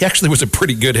Field, he actually was a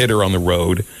pretty good hitter on the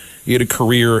road. He had a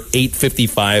career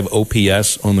 855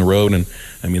 OPS on the road, and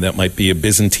I mean that might be a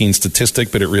Byzantine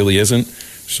statistic, but it really isn't.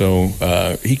 So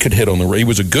he could hit on the road. He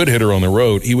was a good hitter on the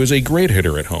road. He was a great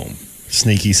hitter at home.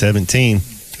 Sneaky 17.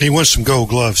 He won some Gold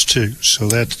Gloves too, so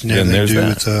that didn't have anything to do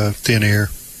with thin air.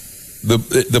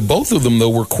 The both of them though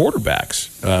were quarterbacks.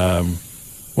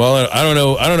 Well, I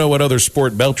don't know what other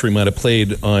sport Beltre might have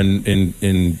played in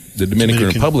the Dominican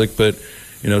Republic, but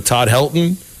Todd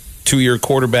Helton, 2-year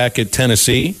quarterback at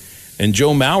Tennessee. And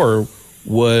Joe Mauer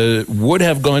would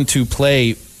have gone to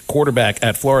play quarterback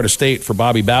at Florida State for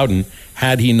Bobby Bowden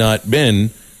had he not been,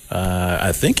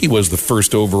 I think he was the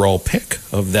first overall pick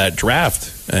of that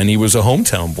draft, and he was a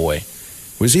hometown boy.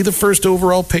 Was he the first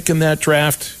overall pick in that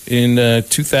draft in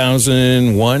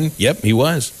 2001? Yep, he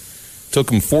was. Took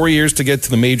him 4 years to get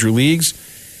to the major leagues,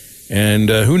 and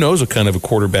who knows what kind of a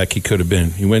quarterback he could have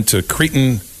been. He went to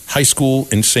Cretan High School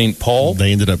in St. Paul.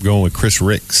 They ended up going with Chris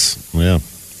Ricks. Yeah.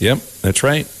 Yep, that's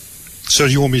right. So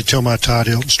you want me to tell my Todd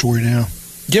Helton story now?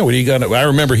 Yeah, what do you got? I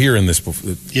remember hearing this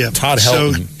before. Yeah. Todd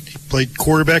Helton. So he played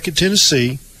quarterback at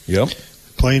Tennessee. Yep.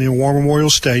 Playing in War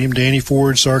Memorial Stadium. Danny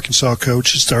Ford's Arkansas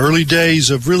coach. It's the early days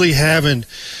of really having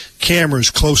cameras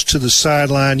close to the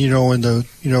sideline, in the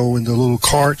little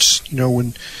carts,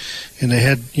 and they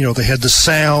had the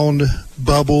sound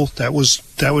bubble that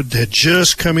had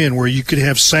just come in where you could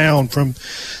have sound from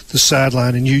the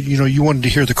sideline, and you wanted to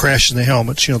hear the crash in the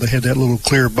helmets. They had that little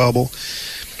clear bubble,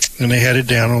 and they had it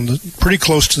down on pretty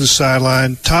close to the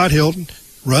sideline. Todd Helton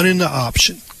running the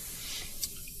option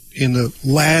in the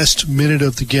last minute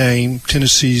of the game.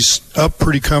 Tennessee's up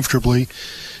pretty comfortably,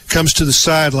 comes to the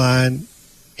sideline,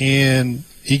 and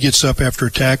he gets up after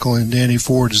a tackle, and Danny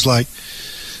Ford is like,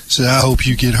 said, "I hope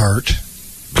you get hurt."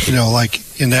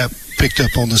 Like in that picked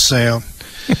up on the sound.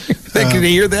 Could you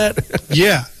hear that?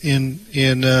 Yeah,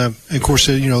 and of course,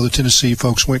 the Tennessee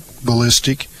folks went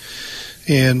ballistic.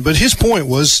 But his point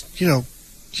was, you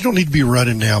don't need to be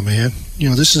running now, man.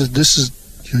 This is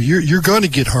you're going to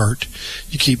get hurt.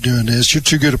 You keep doing this. You're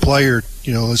too good a player.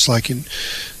 It's like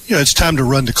it's time to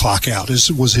run the clock out.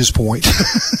 Was his point.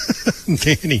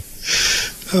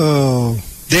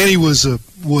 Danny was a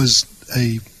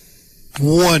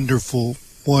wonderful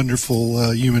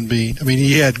human being. I mean,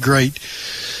 he had great,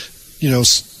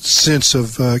 sense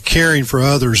of caring for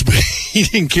others, but he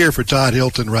didn't care for Todd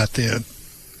Hilton right then.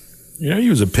 He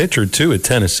was a pitcher, too, at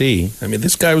Tennessee. I mean,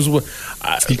 this guy was...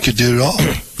 he could do it all.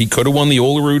 He could have won the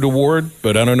Olerud Award,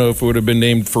 but I don't know if it would have been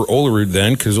named for Olerud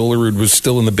then, because Olerud was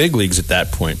still in the big leagues at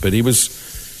that point. But he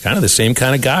was kind of the same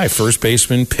kind of guy, first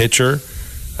baseman, pitcher.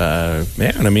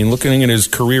 Looking at his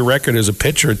career record as a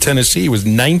pitcher at Tennessee, he was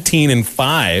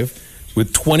 19-5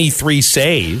 with 23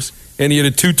 saves, and he had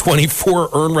a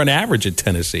 .224 earned run average at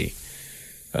Tennessee.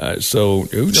 So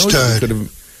who knows? He could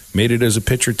have made it as a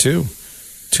pitcher, too.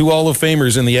 Two Hall of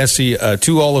Famers in the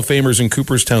two Hall of Famers in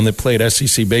Cooperstown that played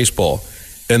SEC baseball,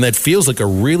 and that feels like a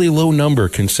really low number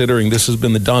considering this has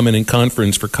been the dominant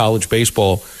conference for college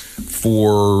baseball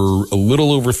for a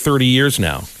little over 30 years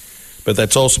now. But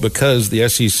that's also because the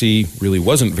SEC really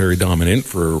wasn't very dominant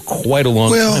for quite a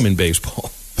long time in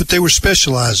baseball. But they were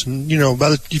specializing.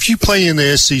 If you play in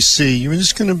the SEC,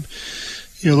 it's going to.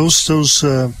 Those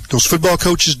football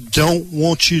coaches don't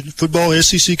want you. Football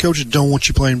SEC coaches don't want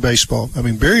you playing baseball. I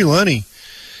mean, Barry Lunny,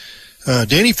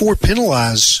 Danny Ford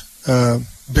penalized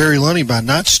Barry Lunny by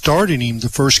not starting him the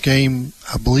first game.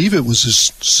 I believe it was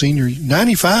his senior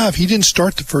 95. He didn't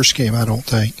start the first game, I don't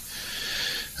think.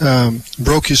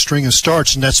 Broke his string of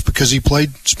starts, and that's because he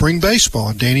played spring baseball,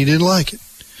 and Danny didn't like it.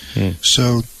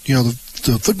 So,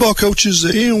 the football coaches,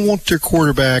 they don't want their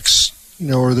quarterbacks,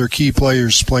 or their key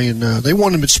players playing. They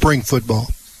want them at spring football.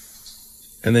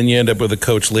 And then you end up with a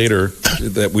coach later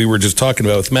that we were just talking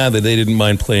about with Matt that they didn't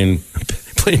mind playing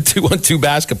 2-on-2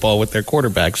 basketball with their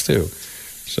quarterbacks too.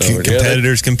 So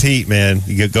competitors compete, man.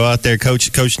 You go out there,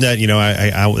 Coach Nutt.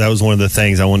 That was one of the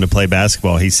things I wanted to play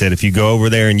basketball. He said, if you go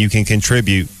over there and you can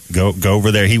contribute, go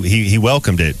over there. He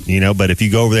welcomed it, But if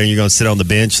you go over there and you're going to sit on the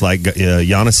bench like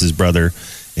Giannis's brother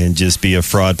and just be a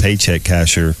fraud paycheck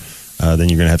casher, then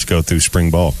you're going to have to go through spring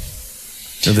ball.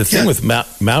 And the thing with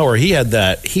Maurer, he had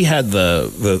the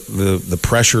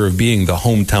pressure of being the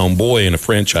hometown boy and a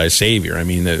franchise savior. I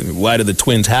mean, why did the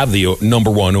Twins have the number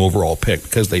 1 overall pick?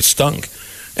 Because they stunk.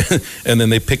 And then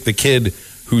they picked the kid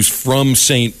who's from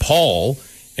St. Paul.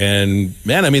 And,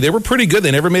 man, I mean, they were pretty good. They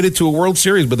never made it to a World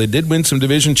Series, but they did win some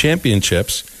division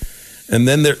championships. And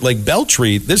then, like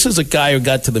Beltry, this is a guy who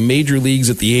got to the major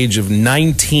leagues at the age of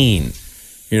 19.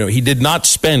 He did not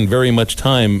spend very much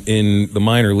time in the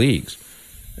minor leagues.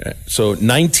 So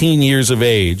 19 years of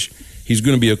age, he's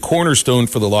going to be a cornerstone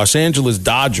for the Los Angeles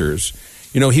Dodgers.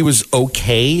 He was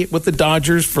okay with the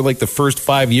Dodgers for like the first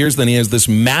 5 years. Then he has this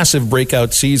massive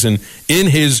breakout season in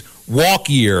his walk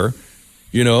year.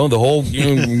 The whole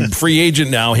free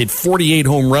agent now, hit 48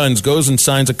 home runs, goes and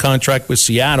signs a contract with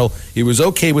Seattle. He was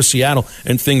okay with Seattle,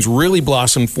 and things really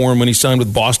blossomed for him when he signed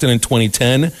with Boston in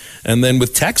 2010, and then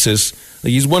with Texas.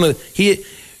 He's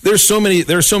There's so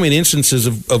many instances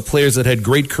of players that had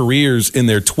great careers in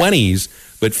their 20s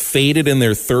but faded in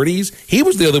their 30s. He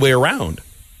was the other way around.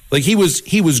 Like he was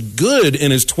good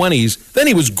in his 20s, then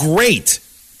he was great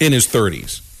in his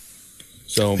 30s.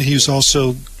 So he was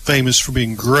also famous for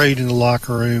being great in the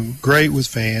locker room, great with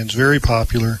fans, very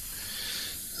popular.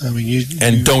 I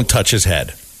mean, don't touch his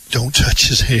head. Don't touch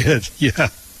his head. Yeah.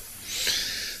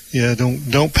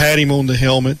 Don't pat him on the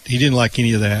helmet. He didn't like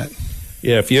any of that.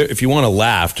 Yeah, if you want to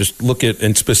laugh, just look at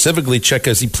and specifically check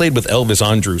as he played with Elvis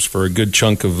Andrus for a good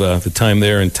chunk of the time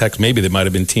there in Texas. Maybe they might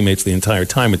have been teammates the entire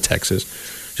time at Texas.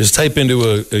 Just type into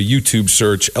a YouTube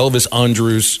search Elvis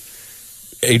Andrus,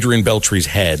 Adrian Beltry's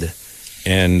head,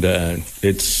 and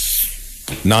it's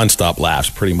nonstop laughs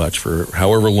pretty much for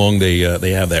however long they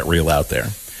have that reel out there.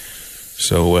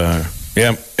 So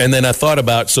yeah, and then I thought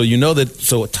about so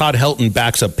Todd Helton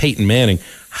backs up Peyton Manning.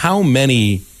 How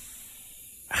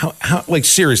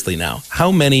seriously now, how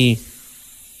many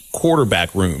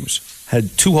quarterback rooms had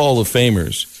 2 Hall of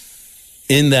Famers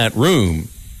in that room?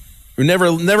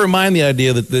 Never mind the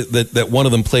idea that one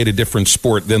of them played a different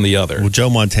sport than the other. Well, Joe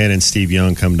Montana and Steve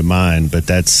Young come to mind, but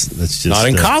that's just not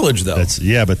in college though.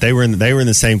 But they were in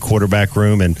the same quarterback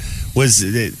room, and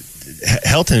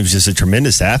Helton was just a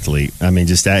tremendous athlete. I mean,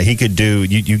 just that he could do.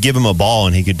 You give him a ball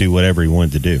and he could do whatever he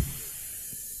wanted to do.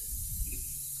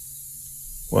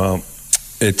 Well,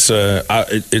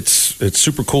 It's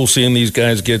super cool seeing these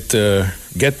guys get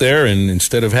there, and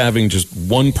instead of having just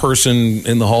one person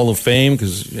in the Hall of Fame,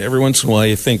 because every once in a while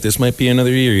you think this might be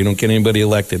another year you don't get anybody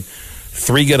elected.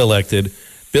 3 get elected.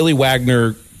 Billy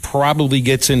Wagner probably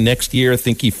gets in next year. I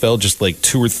think he fell just like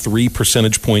 2 or 3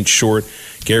 percentage points short.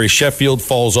 Gary Sheffield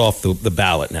falls off the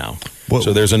ballot now.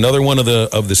 So there's another one of the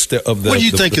What do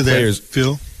you think of players. That,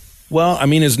 Phil? Well, I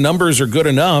mean, his numbers are good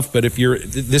enough, but if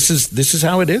this is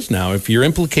how it is now. If you're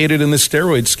implicated in the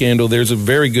steroid scandal, there's a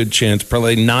very good chance,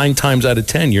 probably 9 times out of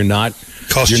 10, you're not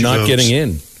getting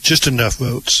in. Just enough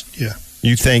votes, yeah.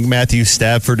 You think Matthew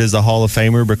Stafford is a Hall of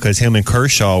Famer because him and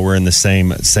Kershaw were in the same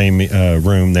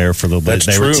room there for a little bit.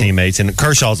 They were teammates, and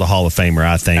Kershaw's a Hall of Famer,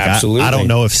 I think. Absolutely. I don't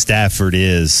know if Stafford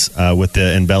is with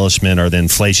the embellishment or the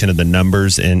inflation of the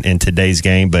numbers in today's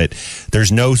game, but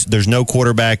there's no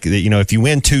quarterback that, if you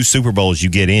win 2 Super Bowls, you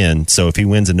get in. So if he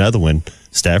wins another one,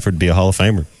 Stafford would be a Hall of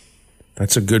Famer.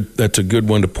 That's a good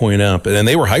one to point out. And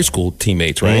they were high school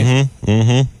teammates, right?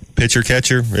 Mm-hmm. Pitcher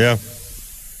catcher, yeah.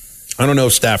 I don't know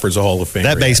if Stafford's a Hall of Famer.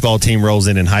 That baseball team rolls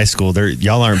in high school.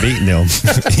 Y'all aren't beating them.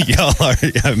 Y'all are.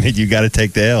 I mean, you got to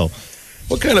take the L.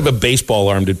 What kind of a baseball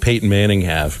arm did Peyton Manning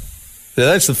have?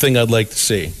 That's the thing I'd like to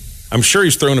see. I'm sure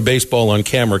he's thrown a baseball on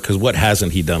camera, because what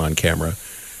hasn't he done on camera?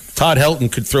 Todd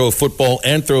Helton could throw a football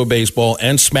and throw a baseball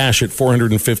and smash it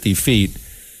 450 feet.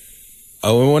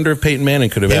 I wonder if Peyton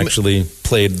Manning could have actually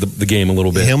played the game a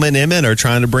little bit. Him and Emmett are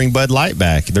trying to bring Bud Light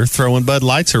back. They're throwing Bud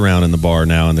Lights around in the bar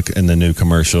now in the new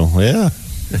commercial. Yeah,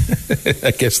 I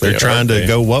guess they're trying to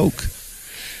go woke.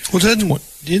 Well,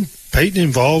 isn't Peyton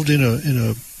involved in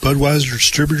a Budweiser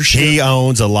distributorship? He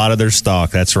owns a lot of their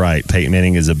stock. That's right. Peyton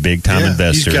Manning is a big time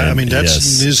investor.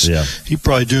 He's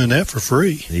probably doing that for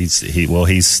free. He's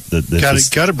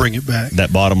got to bring it back.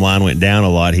 That bottom line went down a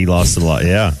lot. He lost a lot.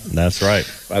 Yeah, that's right.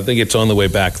 I think it's on the way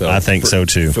back, though. I think so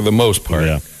too, for the most part.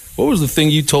 Yeah. What was the thing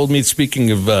you told me?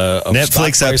 Speaking of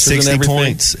Netflix up 60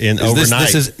 points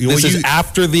overnight. This is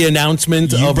after the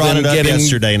announcement of them getting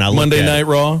yesterday, and I Monday Night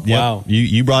Raw. Yep. Wow,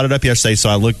 you brought it up yesterday, so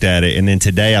I looked at it, and then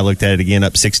today I looked at it again,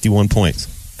 up 61 points.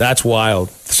 That's wild.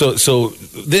 So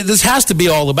this has to be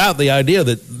all about the idea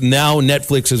that now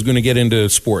Netflix is going to get into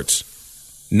sports.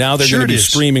 Now they're going to be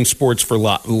streaming sports for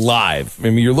live. I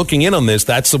mean, you're looking in on this.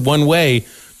 That's the one way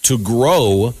to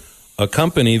grow a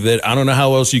company that I don't know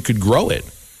how else you could grow it.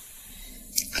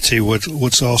 I tell you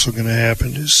what's also going to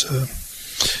happen is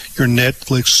your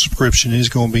Netflix subscription is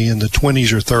going to be in the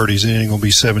 20s or 30s. It ain't going to be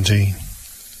 17.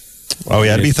 Oh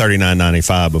yeah, it'd be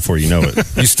 $39.95 before you know it.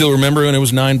 You still remember when it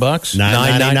was $9?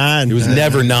 $9.99. It was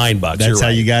never $9. That's how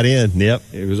you got in. Yep.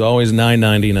 It was always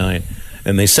 $9.99,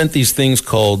 and they sent these things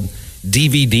called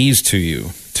DVDs to you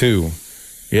too.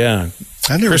 Yeah.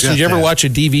 I never. Kristen, did you ever watch a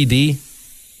DVD?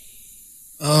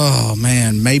 Oh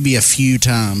man, maybe a few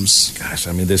times. Gosh,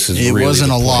 I mean, this is it really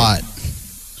wasn't a lot.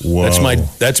 Whoa.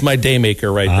 That's my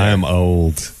daymaker right there. I'm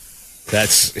old.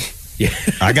 That's yeah.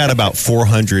 I got about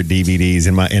 400 DVDs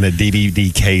in a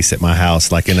DVD case at my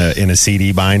house, like in a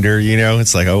CD binder.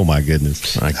 It's like, oh my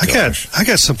goodness. I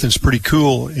got something that's pretty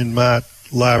cool in my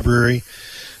library.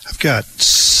 I've got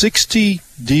 60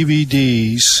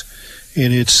 DVDs,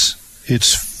 and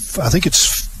I think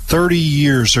it's 30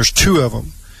 years. There's 2 of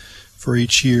them for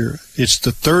each year. It's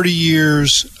the 30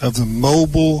 years of the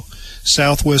Mobile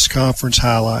Southwest Conference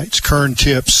highlights. Kern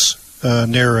Tips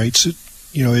narrates it.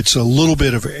 It's a little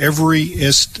bit of every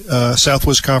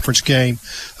Southwest Conference game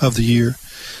of the year.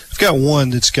 I've got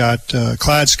one that's got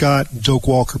Clyde Scott and Doak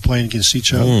Walker playing against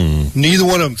each other. Neither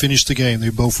one of them finished the game. They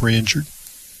both were injured.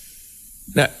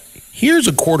 Now, here's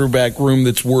a quarterback room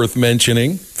that's worth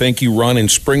mentioning. Thank you, Ron in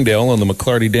Springdale on the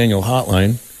McClarty Daniel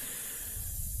hotline.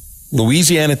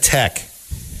 Louisiana Tech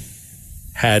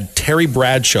had Terry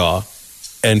Bradshaw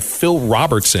and Phil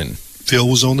Robertson. Phil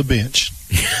was on the bench.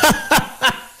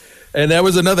 And that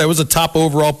was a top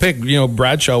overall pick.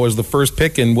 Bradshaw was the first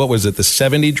pick in, what was it, the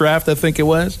 70 draft, I think it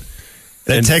was?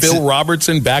 Phil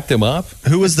Robertson backed him up.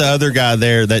 Who was the other guy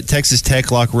there? That Texas Tech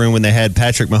locker room when they had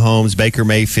Patrick Mahomes, Baker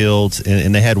Mayfield,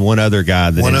 and they had one other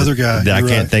guy. That I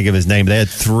can't think of his name. They had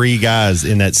 3 guys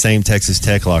in that same Texas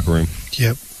Tech locker room.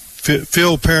 Yep.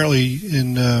 Phil apparently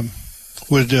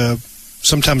would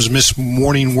sometimes miss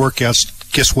morning workouts.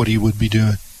 Guess what he would be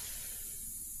doing?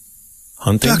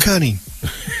 Hunting? Duck hunting.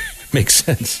 Makes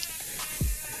sense.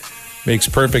 Makes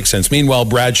perfect sense. Meanwhile,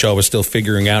 Bradshaw was still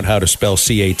figuring out how to spell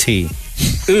C-A-T.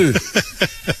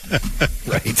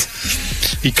 Right.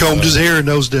 He combed his hair in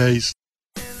those days.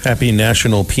 Happy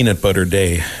National Peanut Butter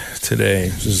Day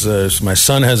today. My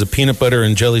son has a peanut butter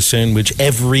and jelly sandwich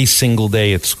every single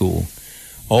day at school.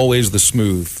 Always the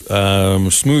smooth.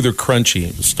 Smooth or crunchy?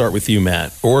 Let's start with you,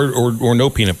 Matt. Or no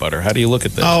peanut butter. How do you look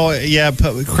at this? Oh yeah,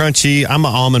 crunchy. I'm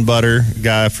an almond butter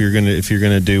guy if you're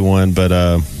gonna do one, but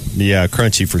yeah,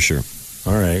 crunchy for sure.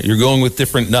 All right, you're going with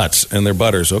different nuts and their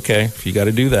butters. Okay, if you got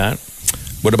to do that.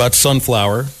 What about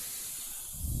sunflower?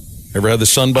 Ever had the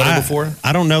sun butter before?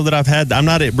 I don't know that I've had. I'm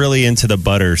not really into the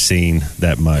butter scene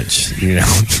that much, you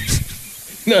know.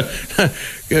 No,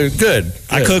 good.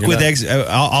 I cook with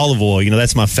olive oil. You know,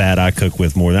 that's my fat I cook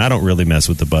with more than I don't really mess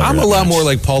with the butter. I'm a lot more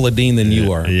like Paula Deen than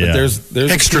you are. Yeah. But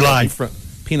there's extra light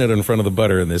peanut in front of the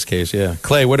butter in this case. Yeah.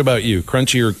 Clay, what about you?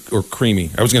 Crunchy or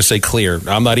creamy? I was going to say clear.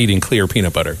 I'm not eating clear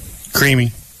peanut butter.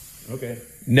 Creamy. Okay.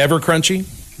 Never crunchy?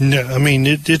 No, I mean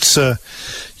it's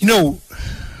you know,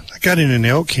 I got in an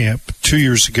elk camp 2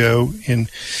 years ago, and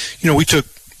you know we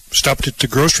stopped at the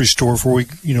grocery store before we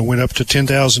went up to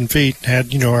 10,000 feet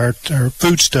and had our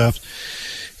food stuff,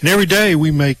 and every day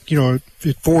we make at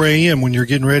 4 a.m. when you're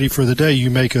getting ready for the day,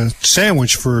 you make a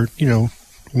sandwich for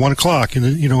 1 o'clock in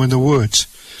the woods,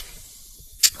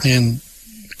 and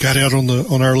got out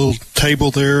on our little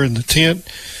table there in the tent.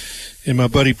 And my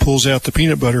buddy pulls out the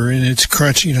peanut butter, and it's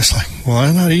crunchy. And it's like, well,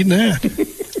 I'm not eating that.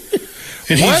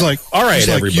 And he's like, all right,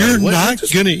 everybody. You're not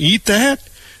going to eat that?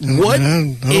 What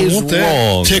is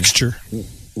wrong? Texture.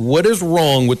 What is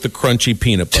wrong with the crunchy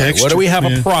peanut butter? Texture, what do we have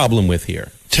a problem with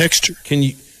here? Texture.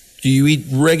 Do you eat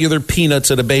regular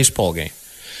peanuts at a baseball game?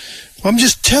 Well, I'm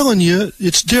just telling you,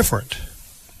 it's different.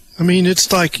 I mean,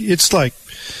 it's like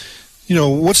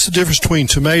what's the difference between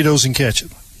tomatoes and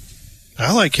ketchup?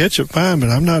 I like ketchup fine, but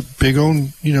I'm not big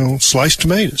on, sliced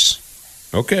tomatoes.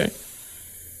 Okay.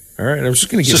 All right. I was just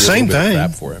going to give you a little bit of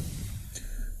crap for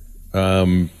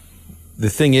it. The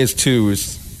thing is, too,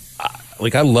 is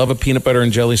I love a peanut butter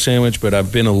and jelly sandwich, but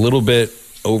I've been a little bit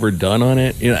overdone on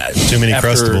it. Too many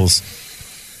Crustables.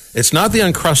 It's not the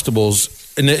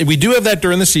Uncrustables. And we do have that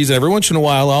during the season. Every once in a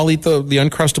while, I'll eat the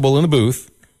Uncrustable in the booth.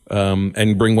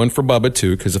 And bring one for Bubba,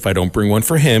 too, because if I don't bring one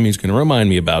for him, he's going to remind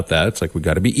me about that. It's like we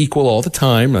got to be equal all the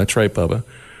time. That's right, Bubba.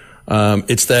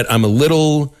 It's that I'm a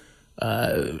little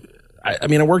I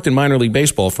worked in minor league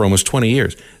baseball for almost 20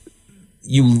 years.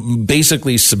 You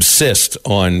basically subsist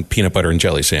on peanut butter and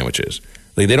jelly sandwiches.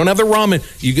 They don't have the ramen.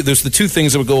 There's the two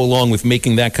things that would go along with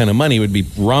making that kind of money would be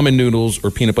ramen noodles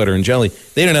or peanut butter and jelly.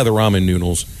 They don't have the ramen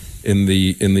noodles in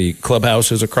the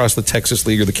clubhouses across the Texas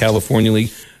League or the California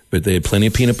League. But they had plenty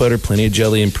of peanut butter, plenty of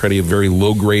jelly, and plenty of very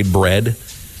low-grade bread.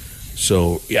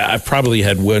 So, yeah, I've probably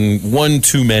had one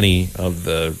too many of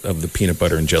the peanut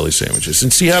butter and jelly sandwiches.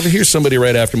 And see, here's somebody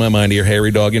right after my mind here,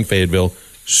 Harry Dog in Fayetteville,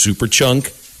 Super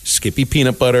Chunk, Skippy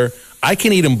Peanut Butter. I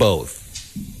can eat them both.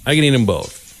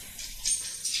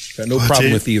 Got no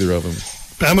problem with either of them.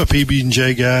 I'm a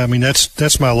PB&J guy. I mean,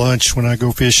 that's my lunch when I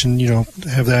go fishing.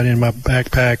 Have that in my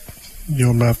backpack.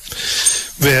 My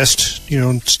vest,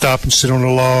 stop and sit on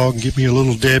a log and get me a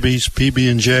little Debbie's,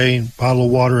 PB&J, and a bottle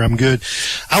of water. I'm good.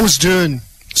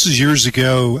 This is years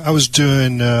ago, I was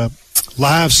doing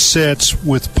live sets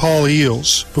with Paul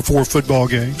Eels before football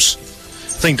games.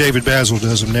 I think David Basil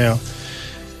does them now.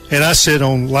 And I said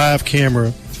on live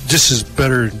camera, this is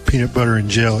better than peanut butter and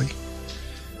jelly.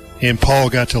 And Paul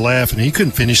got to laugh, and he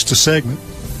couldn't finish the segment.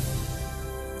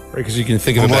 Right, because you can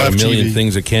think of about a million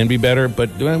things that can be better,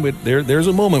 but there's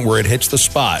a moment where it hits the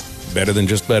spot better than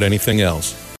just about anything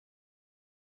else.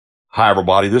 Hi,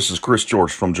 everybody. This is Chris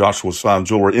George from Joshua's Fine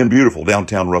Jewelry in beautiful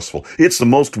downtown Russellville. It's the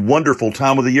most wonderful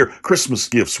time of the year. Christmas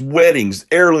gifts, weddings,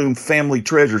 heirloom family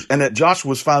treasures. And at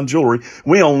Joshua's Fine Jewelry,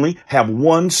 we only have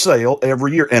one sale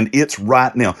every year, and it's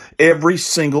right now. Every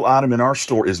single item in our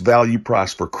store is value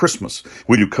priced for Christmas.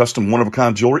 We do custom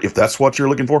one-of-a-kind jewelry. If that's what you're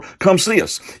looking for, come see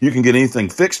us. You can get anything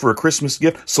fixed for a Christmas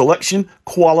gift. Selection,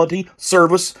 quality,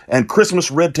 service, and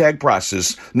Christmas red tag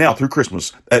prices now through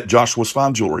Christmas at Joshua's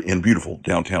Fine Jewelry in beautiful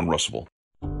downtown Russellville.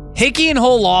 Hickey and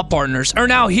Hull Law Partners are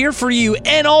now here for you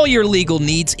and all your legal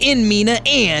needs in Mena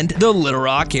and the Little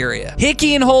Rock area.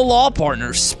 Hickey and Hull Law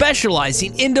Partners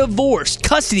specializing in divorce,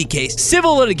 custody case,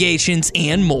 civil litigations,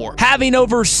 and more. Having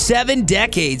over 7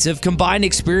 decades of combined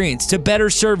experience to better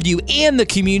serve you and the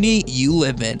community you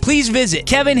live in. Please visit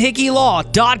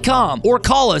KevinHickeyLaw.com or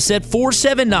call us at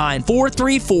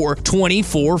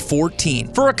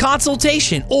 479-434-2414 for a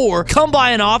consultation or come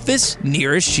by an office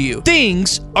nearest you.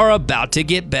 Things are about to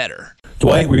get better.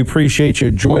 Dwight, we appreciate you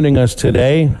joining us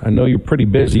today. I know you're pretty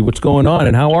busy. What's going on,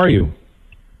 and how are you?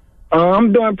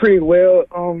 I'm doing pretty well.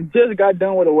 Just got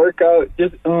done with a workout.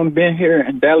 Just been here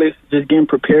in Dallas, just getting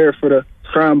prepared for the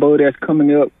Shrine Bowl that's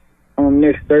coming up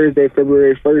next Thursday,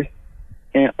 February 1st.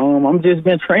 And I'm just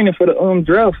been training for the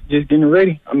draft, just getting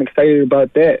ready. I'm excited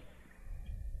about that.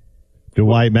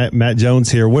 Dwight, Matt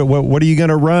Jones here. What are you going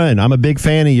to run? I'm a big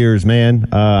fan of yours, man.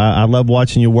 I love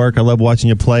watching you work. I love watching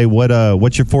you play.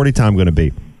 What's your 40 time going to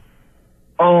be?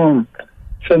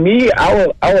 For me, I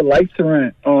would like to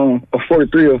run a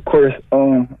 4.3, of course.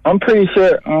 I'm pretty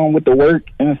sure with the work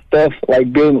and stuff like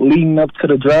leading up to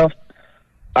the draft,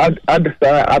 I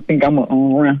decide I think I'm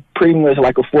gonna run pretty much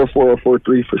like a 4.4 or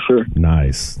 4.3 for sure.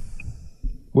 Nice.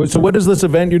 So what is this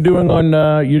event you're doing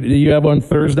on you have on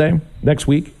Thursday next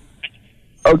week?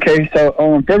 Okay, so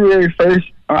on February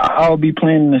 1st, I'll be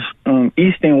playing the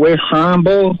East and West Shrine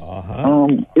Bowl.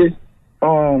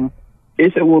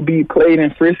 It will be played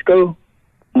in Frisco,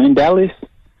 in Dallas,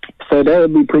 so that'll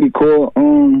be pretty cool.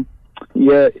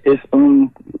 It's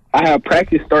I have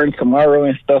practice starting tomorrow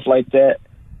and stuff like that.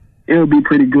 It'll be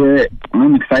pretty good.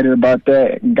 I'm excited about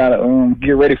that. Gotta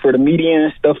get ready for the media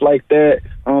and stuff like that.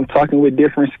 Talking with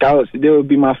different scouts. It will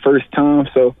be my first time,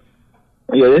 so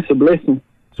yeah, it's a blessing.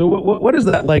 So what is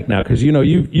that like now? Because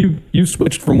you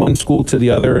switched from one school to the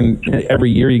other, and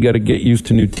every year you got to get used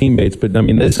to new teammates. But I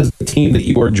mean, this is the team that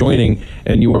you are joining,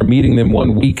 and you are meeting them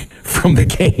 1 week from the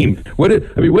game. What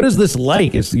is this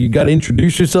like? You got to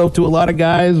introduce yourself to a lot of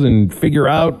guys and figure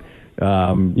out,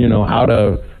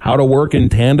 how to work in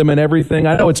tandem and everything.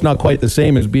 I know it's not quite the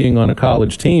same as being on a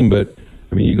college team, but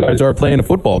I mean, you guys are playing a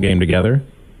football game together.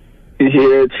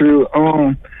 Yeah, true.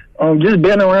 Just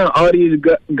being around all these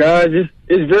guys,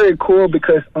 it's very cool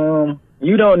because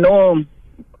you don't know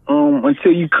them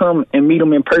until you come and meet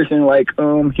them in person, like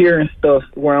here and stuff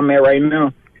where I'm at right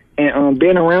now. And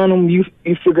being around them, you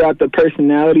figure out the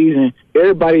personalities, and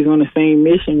everybody's on the same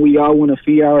mission. We all want to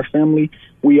feed our family.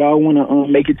 We all want to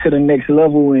make it to the next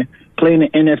level and play in the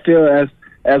NFL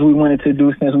as we wanted to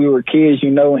do since we were kids,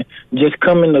 and just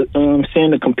coming to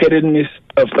seeing the competitiveness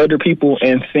of other people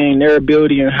and seeing their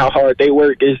ability and how hard they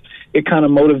work, it kind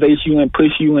of motivates you and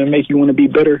push you and make you want to be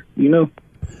better,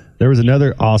 There was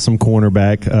another awesome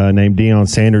cornerback named Deion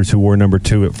Sanders who wore number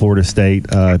 2 at Florida State,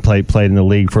 played in the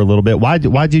league for a little bit.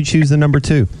 Why'd you choose the number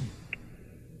 2?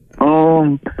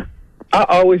 I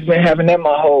always been having that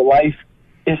my whole life.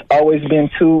 It's always been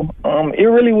 2. It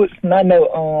really was not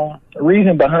no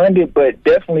reason behind it, but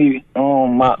definitely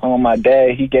my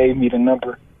dad, he gave me the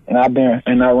number, and I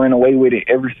ran away with it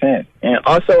ever since. And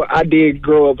also, I did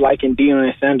grow up liking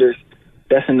Deion Sanders.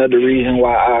 That's another reason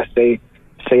why I say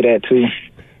that too.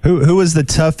 Who was the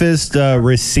toughest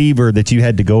receiver that you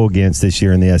had to go against this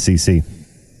year in the SEC?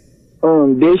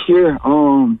 This year,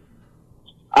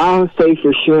 I'll say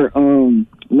for sure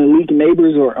Malik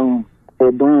Neighbors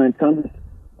or Brian Thomas.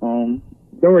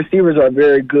 The receivers are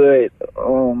very good.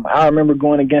 I remember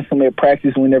going against them at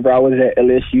practice whenever I was at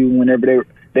LSU, whenever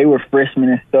they were freshmen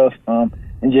and stuff,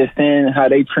 and just seeing how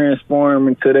they transform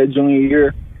into their junior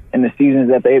year and the seasons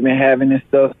that they've been having and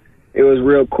stuff. It was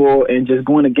real cool, and just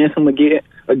going against them again,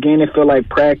 it felt like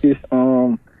practice.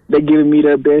 They're giving me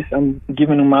their best. I'm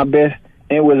giving them my best.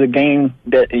 And it was a game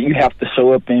that you have to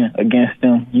show up in against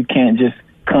them. You can't just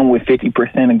come with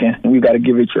 50% against them. You got to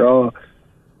give it your all.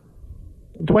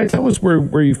 Dwight, tell us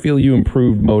where you feel you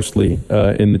improved mostly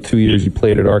in the 2 years you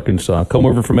played at Arkansas. Come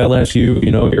over from LSU,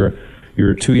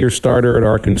 you're a 2-year starter at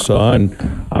Arkansas,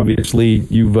 and obviously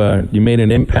you made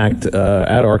an impact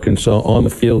at Arkansas on the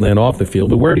field and off the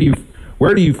field. But where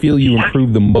do you feel you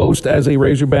improved the most as a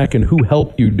Razorback, and who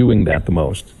helped you doing that the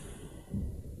most?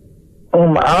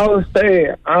 I would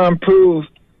say I improved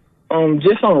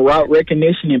just on route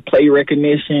recognition and play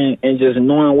recognition, and just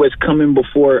knowing what's coming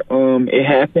before it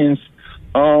happens.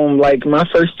 Like my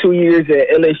first 2 years at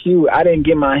LSU, I didn't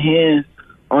get my hands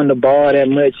on the ball that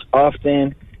much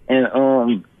often,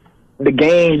 and the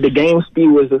game speed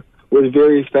was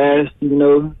very fast,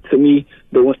 to me.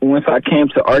 But once I came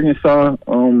to Arkansas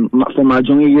for my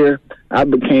junior year, I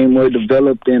became more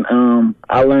developed, and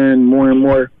I learned more and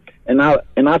more. And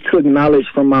I took knowledge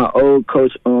from my old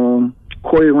coach,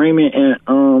 Corey Raymond,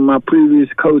 and my previous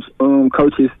coaches,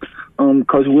 Coach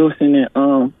Wilson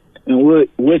and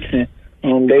Woodson.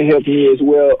 They helped me as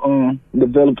well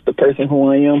develop the person who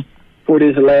I am for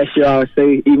this last year, I would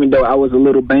say, even though I was a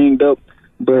little banged up.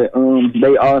 But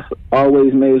they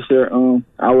always made sure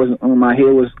my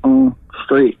head was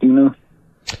straight,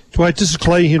 Dwight, this is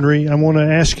Clay Henry. I want to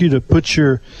ask you to put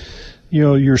your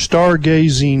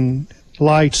stargazing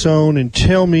lights on and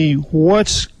tell me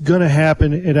what's going to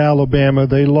happen at Alabama.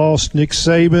 They lost Nick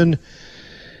Saban,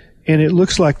 and it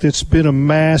looks like it's been a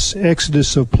mass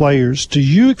exodus of players. Do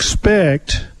you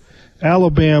expect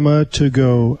Alabama to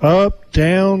go up,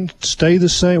 down, stay the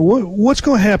same? What's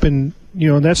going to happen?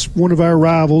 That's one of our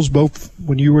rivals, both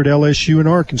when you were at LSU and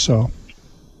Arkansas.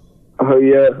 Oh,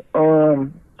 yeah.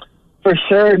 For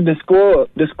sure, the school,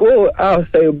 I would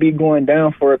say, will be going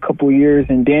down for a couple years,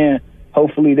 and then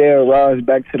hopefully they'll rise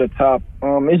back to the top.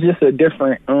 It's just a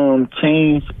different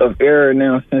change of era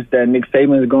now since that Nick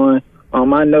Saban's gone.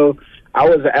 I know I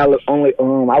was an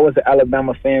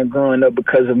Alabama fan growing up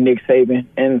because of Nick Saban,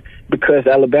 and because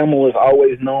Alabama was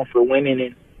always known for winning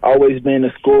and always been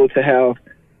a school to have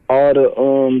all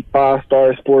the 5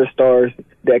 stars, 4 stars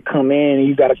that come in, and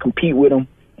you got to compete with them.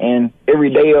 And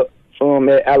every day at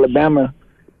Alabama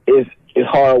is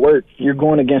hard work. You're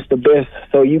going against the best,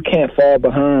 so you can't fall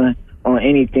behind on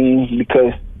anything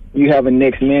because you have a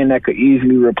next man that could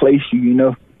easily replace you, you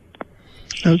know.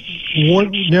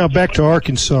 Now back to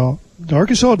Arkansas. The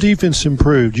Arkansas defense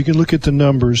improved. You can look at the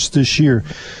numbers this year.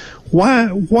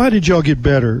 Why did y'all get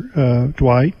better,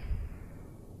 Dwight?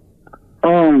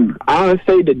 I would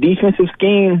say the defensive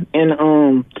scheme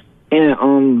and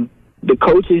the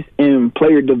coaches and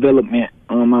player development.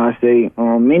 I say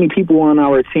many people on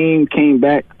our team came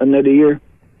back another year,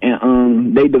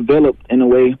 and they developed in a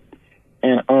way,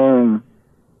 and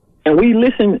we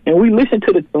listened to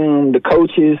the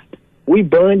coaches. We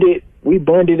bonded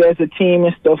as a team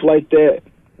and stuff like that.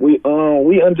 We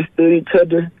understood each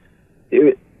other.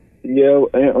 We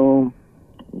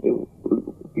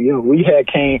had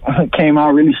came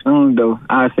out really strong though.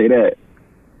 I say that.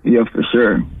 Yeah, for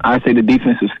sure. I say the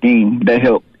defensive scheme that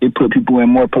helped. It put people in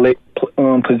more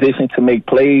position to make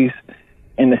plays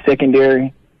in the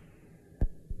secondary.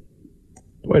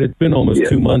 Well, it's been almost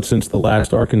 2 months since the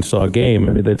last Arkansas game.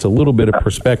 I mean, that's a little bit of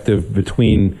perspective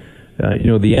between,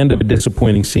 the end of a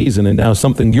disappointing season and now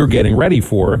something you're getting ready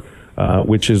for,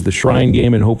 which is the Shrine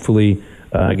game, and hopefully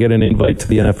get an invite to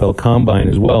the NFL Combine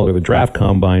as well, or the Draft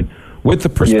Combine. With the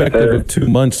perspective of 2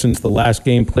 months since the last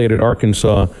game played at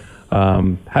Arkansas,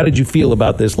 how did you feel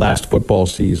about this last football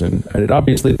season? And it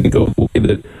obviously didn't go the way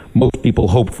that most people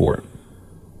hoped for.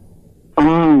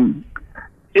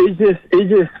 It just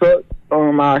sucked.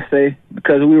 I say,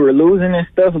 because we were losing and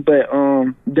stuff, but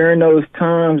during those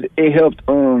times it helped.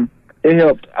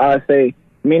 I say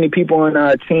many people on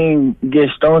our team get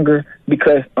stronger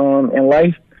because in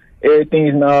life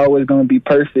everything's not always going to be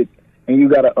perfect, and you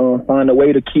got to find a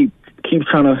way to keep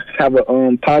trying to have a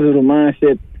positive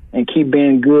mindset and keep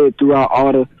being good throughout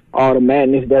all the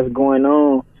madness that's going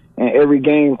on. And every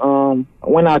game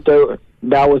went out there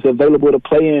that I was available to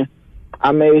play in,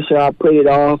 I made sure I put it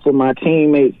all for my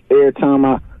teammates every time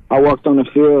I walked on the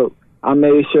field. I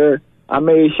made sure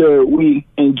we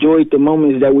enjoyed the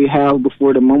moments that we have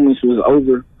before the moments was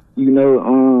over.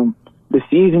 The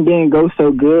season didn't go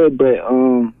so good, but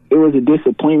it was a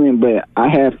disappointment, but I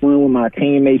had fun with my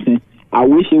teammates, and I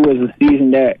wish it was a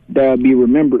season that would be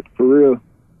remembered for real.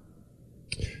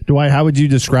 Dwight, how would you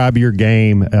describe your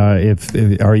game?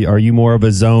 Are you more of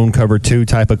a zone cover 2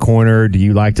 type of corner? Do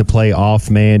you like to play off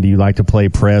man? Do you like to play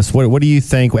press? What do you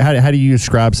think? How do you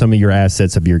describe some of your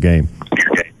assets of your game?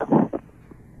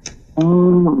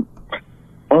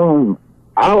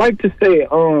 I like to say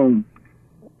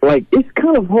it's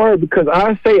kind of hard because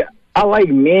I say I like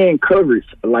man coverage.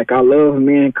 Like I love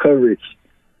man coverage.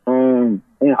 And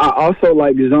I also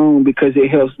like zone because it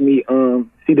helps me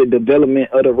see the development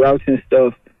of the routes and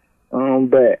stuff.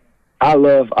 But I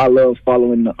love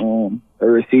following the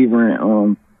receiver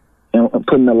and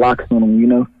putting the locks on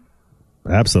them,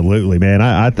 Absolutely, man.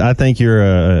 I think you're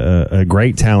a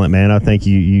great talent, man. I think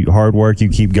you hard work, you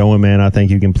keep going, man. I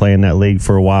think you can play in that league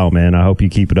for a while, man. I hope you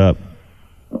keep it up.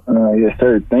 Yes,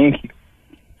 sir. Thank you.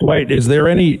 Dwight,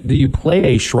 do you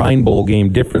play a Shrine Bowl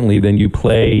game differently than you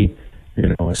play,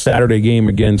 a Saturday game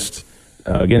against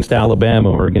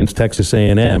Alabama or against Texas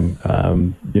A&M?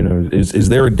 Is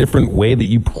there a different way that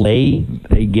you play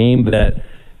a game that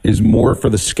is more for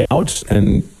the scouts,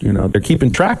 and they're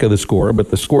keeping track of the score, but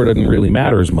the score doesn't really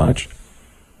matter as much?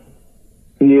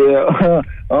 Yeah, how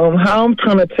I'm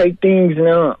trying to take things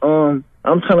now.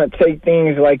 I'm trying to take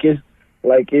things like it's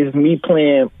me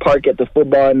playing park at the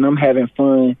football and I'm having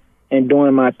fun and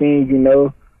doing my thing.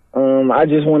 I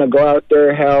just want to go out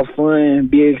there, have fun,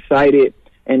 be excited,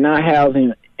 and not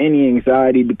having any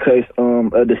anxiety because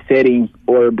of the setting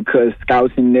or because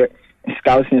scouts and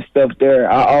stuff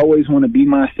there. I always want to be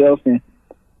myself, and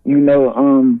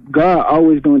God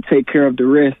always going to take care of the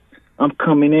rest. I'm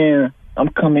coming in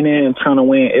trying to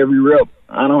win every rep.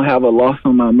 I don't have a loss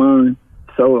on my mind.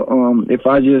 So if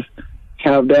I just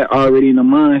have that already in the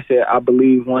mindset, I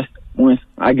believe once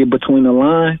I get between the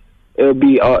lines, it'll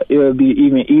be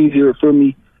even easier for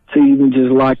me to even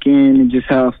just lock in and just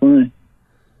have fun.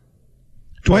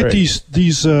 Dwight, right.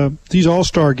 These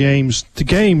All-Star games, the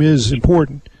game is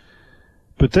important,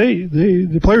 but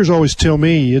the players always tell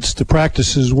me it's the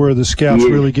practices where the scouts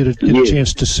really get a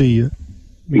chance to see you.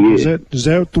 Is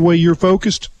that the way you're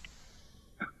focused?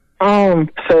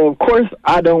 So of course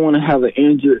I don't want to have an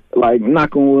injured, like,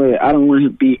 knock on wood, I don't want to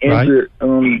be injured,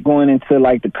 going into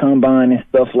like the combine and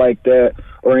stuff like that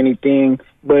or anything.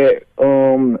 But,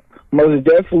 most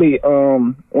definitely,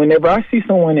 whenever I see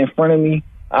someone in front of me,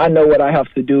 I know what I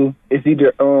have to do. It's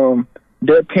either,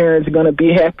 their parents are going to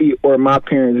be happy or my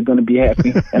parents are going to be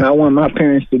happy. And I want my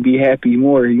parents to be happy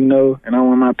more, you know, and I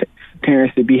want my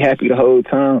parents to be happy the whole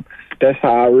time. That's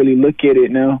how I really look at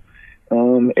it now,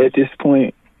 at this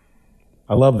point.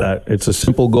 I love that. It's a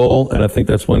simple goal, and I think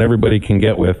that's one everybody can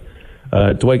get with.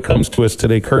 Dwight comes to us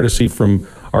today courtesy from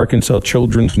Arkansas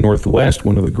Children's Northwest,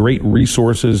 one of the great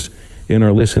resources in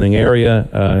our listening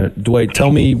area. Dwight,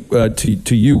 tell me,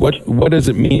 to you, what does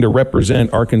it mean to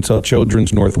represent Arkansas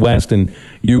Children's Northwest, and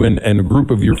you and a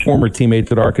group of your former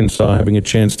teammates at Arkansas having a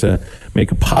chance to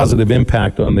make a positive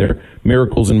impact on their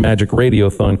Miracles and Magic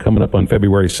Radiothon coming up on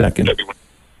February 2nd?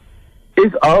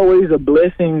 It's always a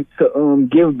blessing to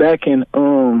give back and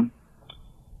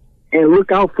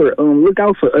look out for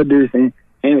others and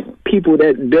people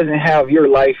that doesn't have your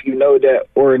life, you know, that,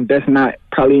 or that's not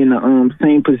probably in the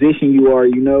same position you are,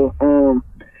 you know.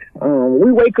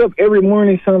 We wake up every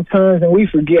morning sometimes and we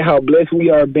forget how blessed we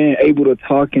are being able to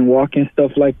talk and walk and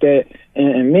stuff like that.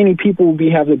 And many people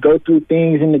have to go through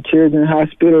things in the children's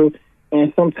hospital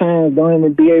and sometimes don't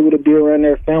even be able to be around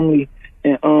their family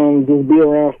and just be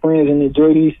around friends and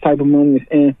enjoy these type of moments,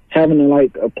 and having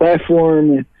like a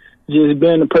platform and just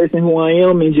being the person who I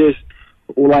am. And just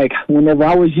like whenever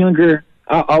I was younger,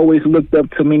 I always looked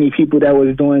up to many people that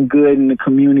was doing good in the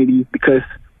community because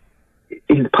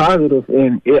it's positive,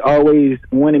 and it always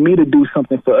wanted me to do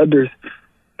something for others.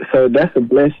 So that's a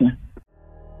blessing.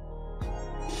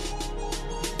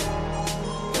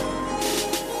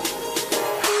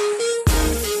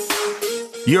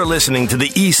 You're listening to the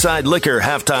Eastside Liquor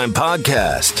Halftime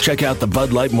Podcast. Check out the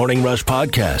Bud Light Morning Rush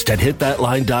Podcast at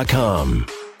hitthatline.com.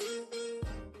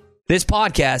 This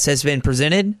podcast has been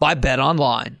presented by Bet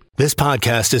Online. This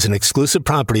podcast is an exclusive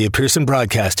property of Pearson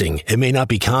Broadcasting. It may not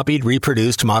be copied,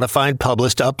 reproduced, modified,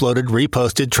 published, uploaded,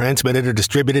 reposted, transmitted, or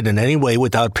distributed in any way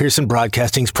without Pearson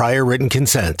Broadcasting's prior written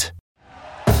consent.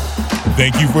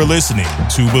 Thank you for listening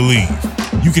to Believe.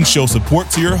 You can show support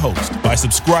to your host by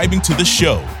subscribing to the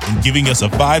show and giving us a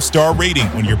 5-star rating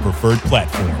on your preferred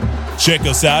platform. Check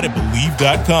us out at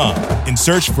Believe.com and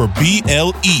search for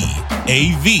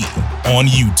BLEAV on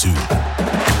YouTube.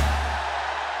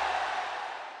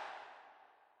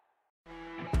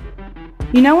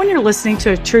 You know when you're listening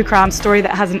to a true crime story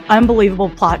that has an unbelievable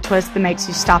plot twist that makes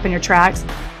you stop in your tracks?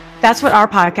 That's what our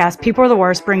podcast, People Are the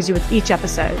Worst, brings you with each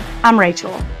episode. I'm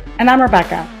Rachel. And I'm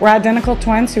Rebecca. We're identical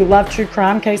twins who love true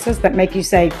crime cases that make you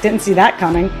say, didn't see that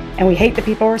coming, and we hate the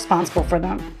people responsible for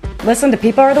them. Listen to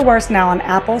People Are the Worst now on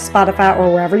Apple, Spotify,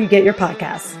 or wherever you get your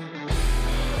podcasts.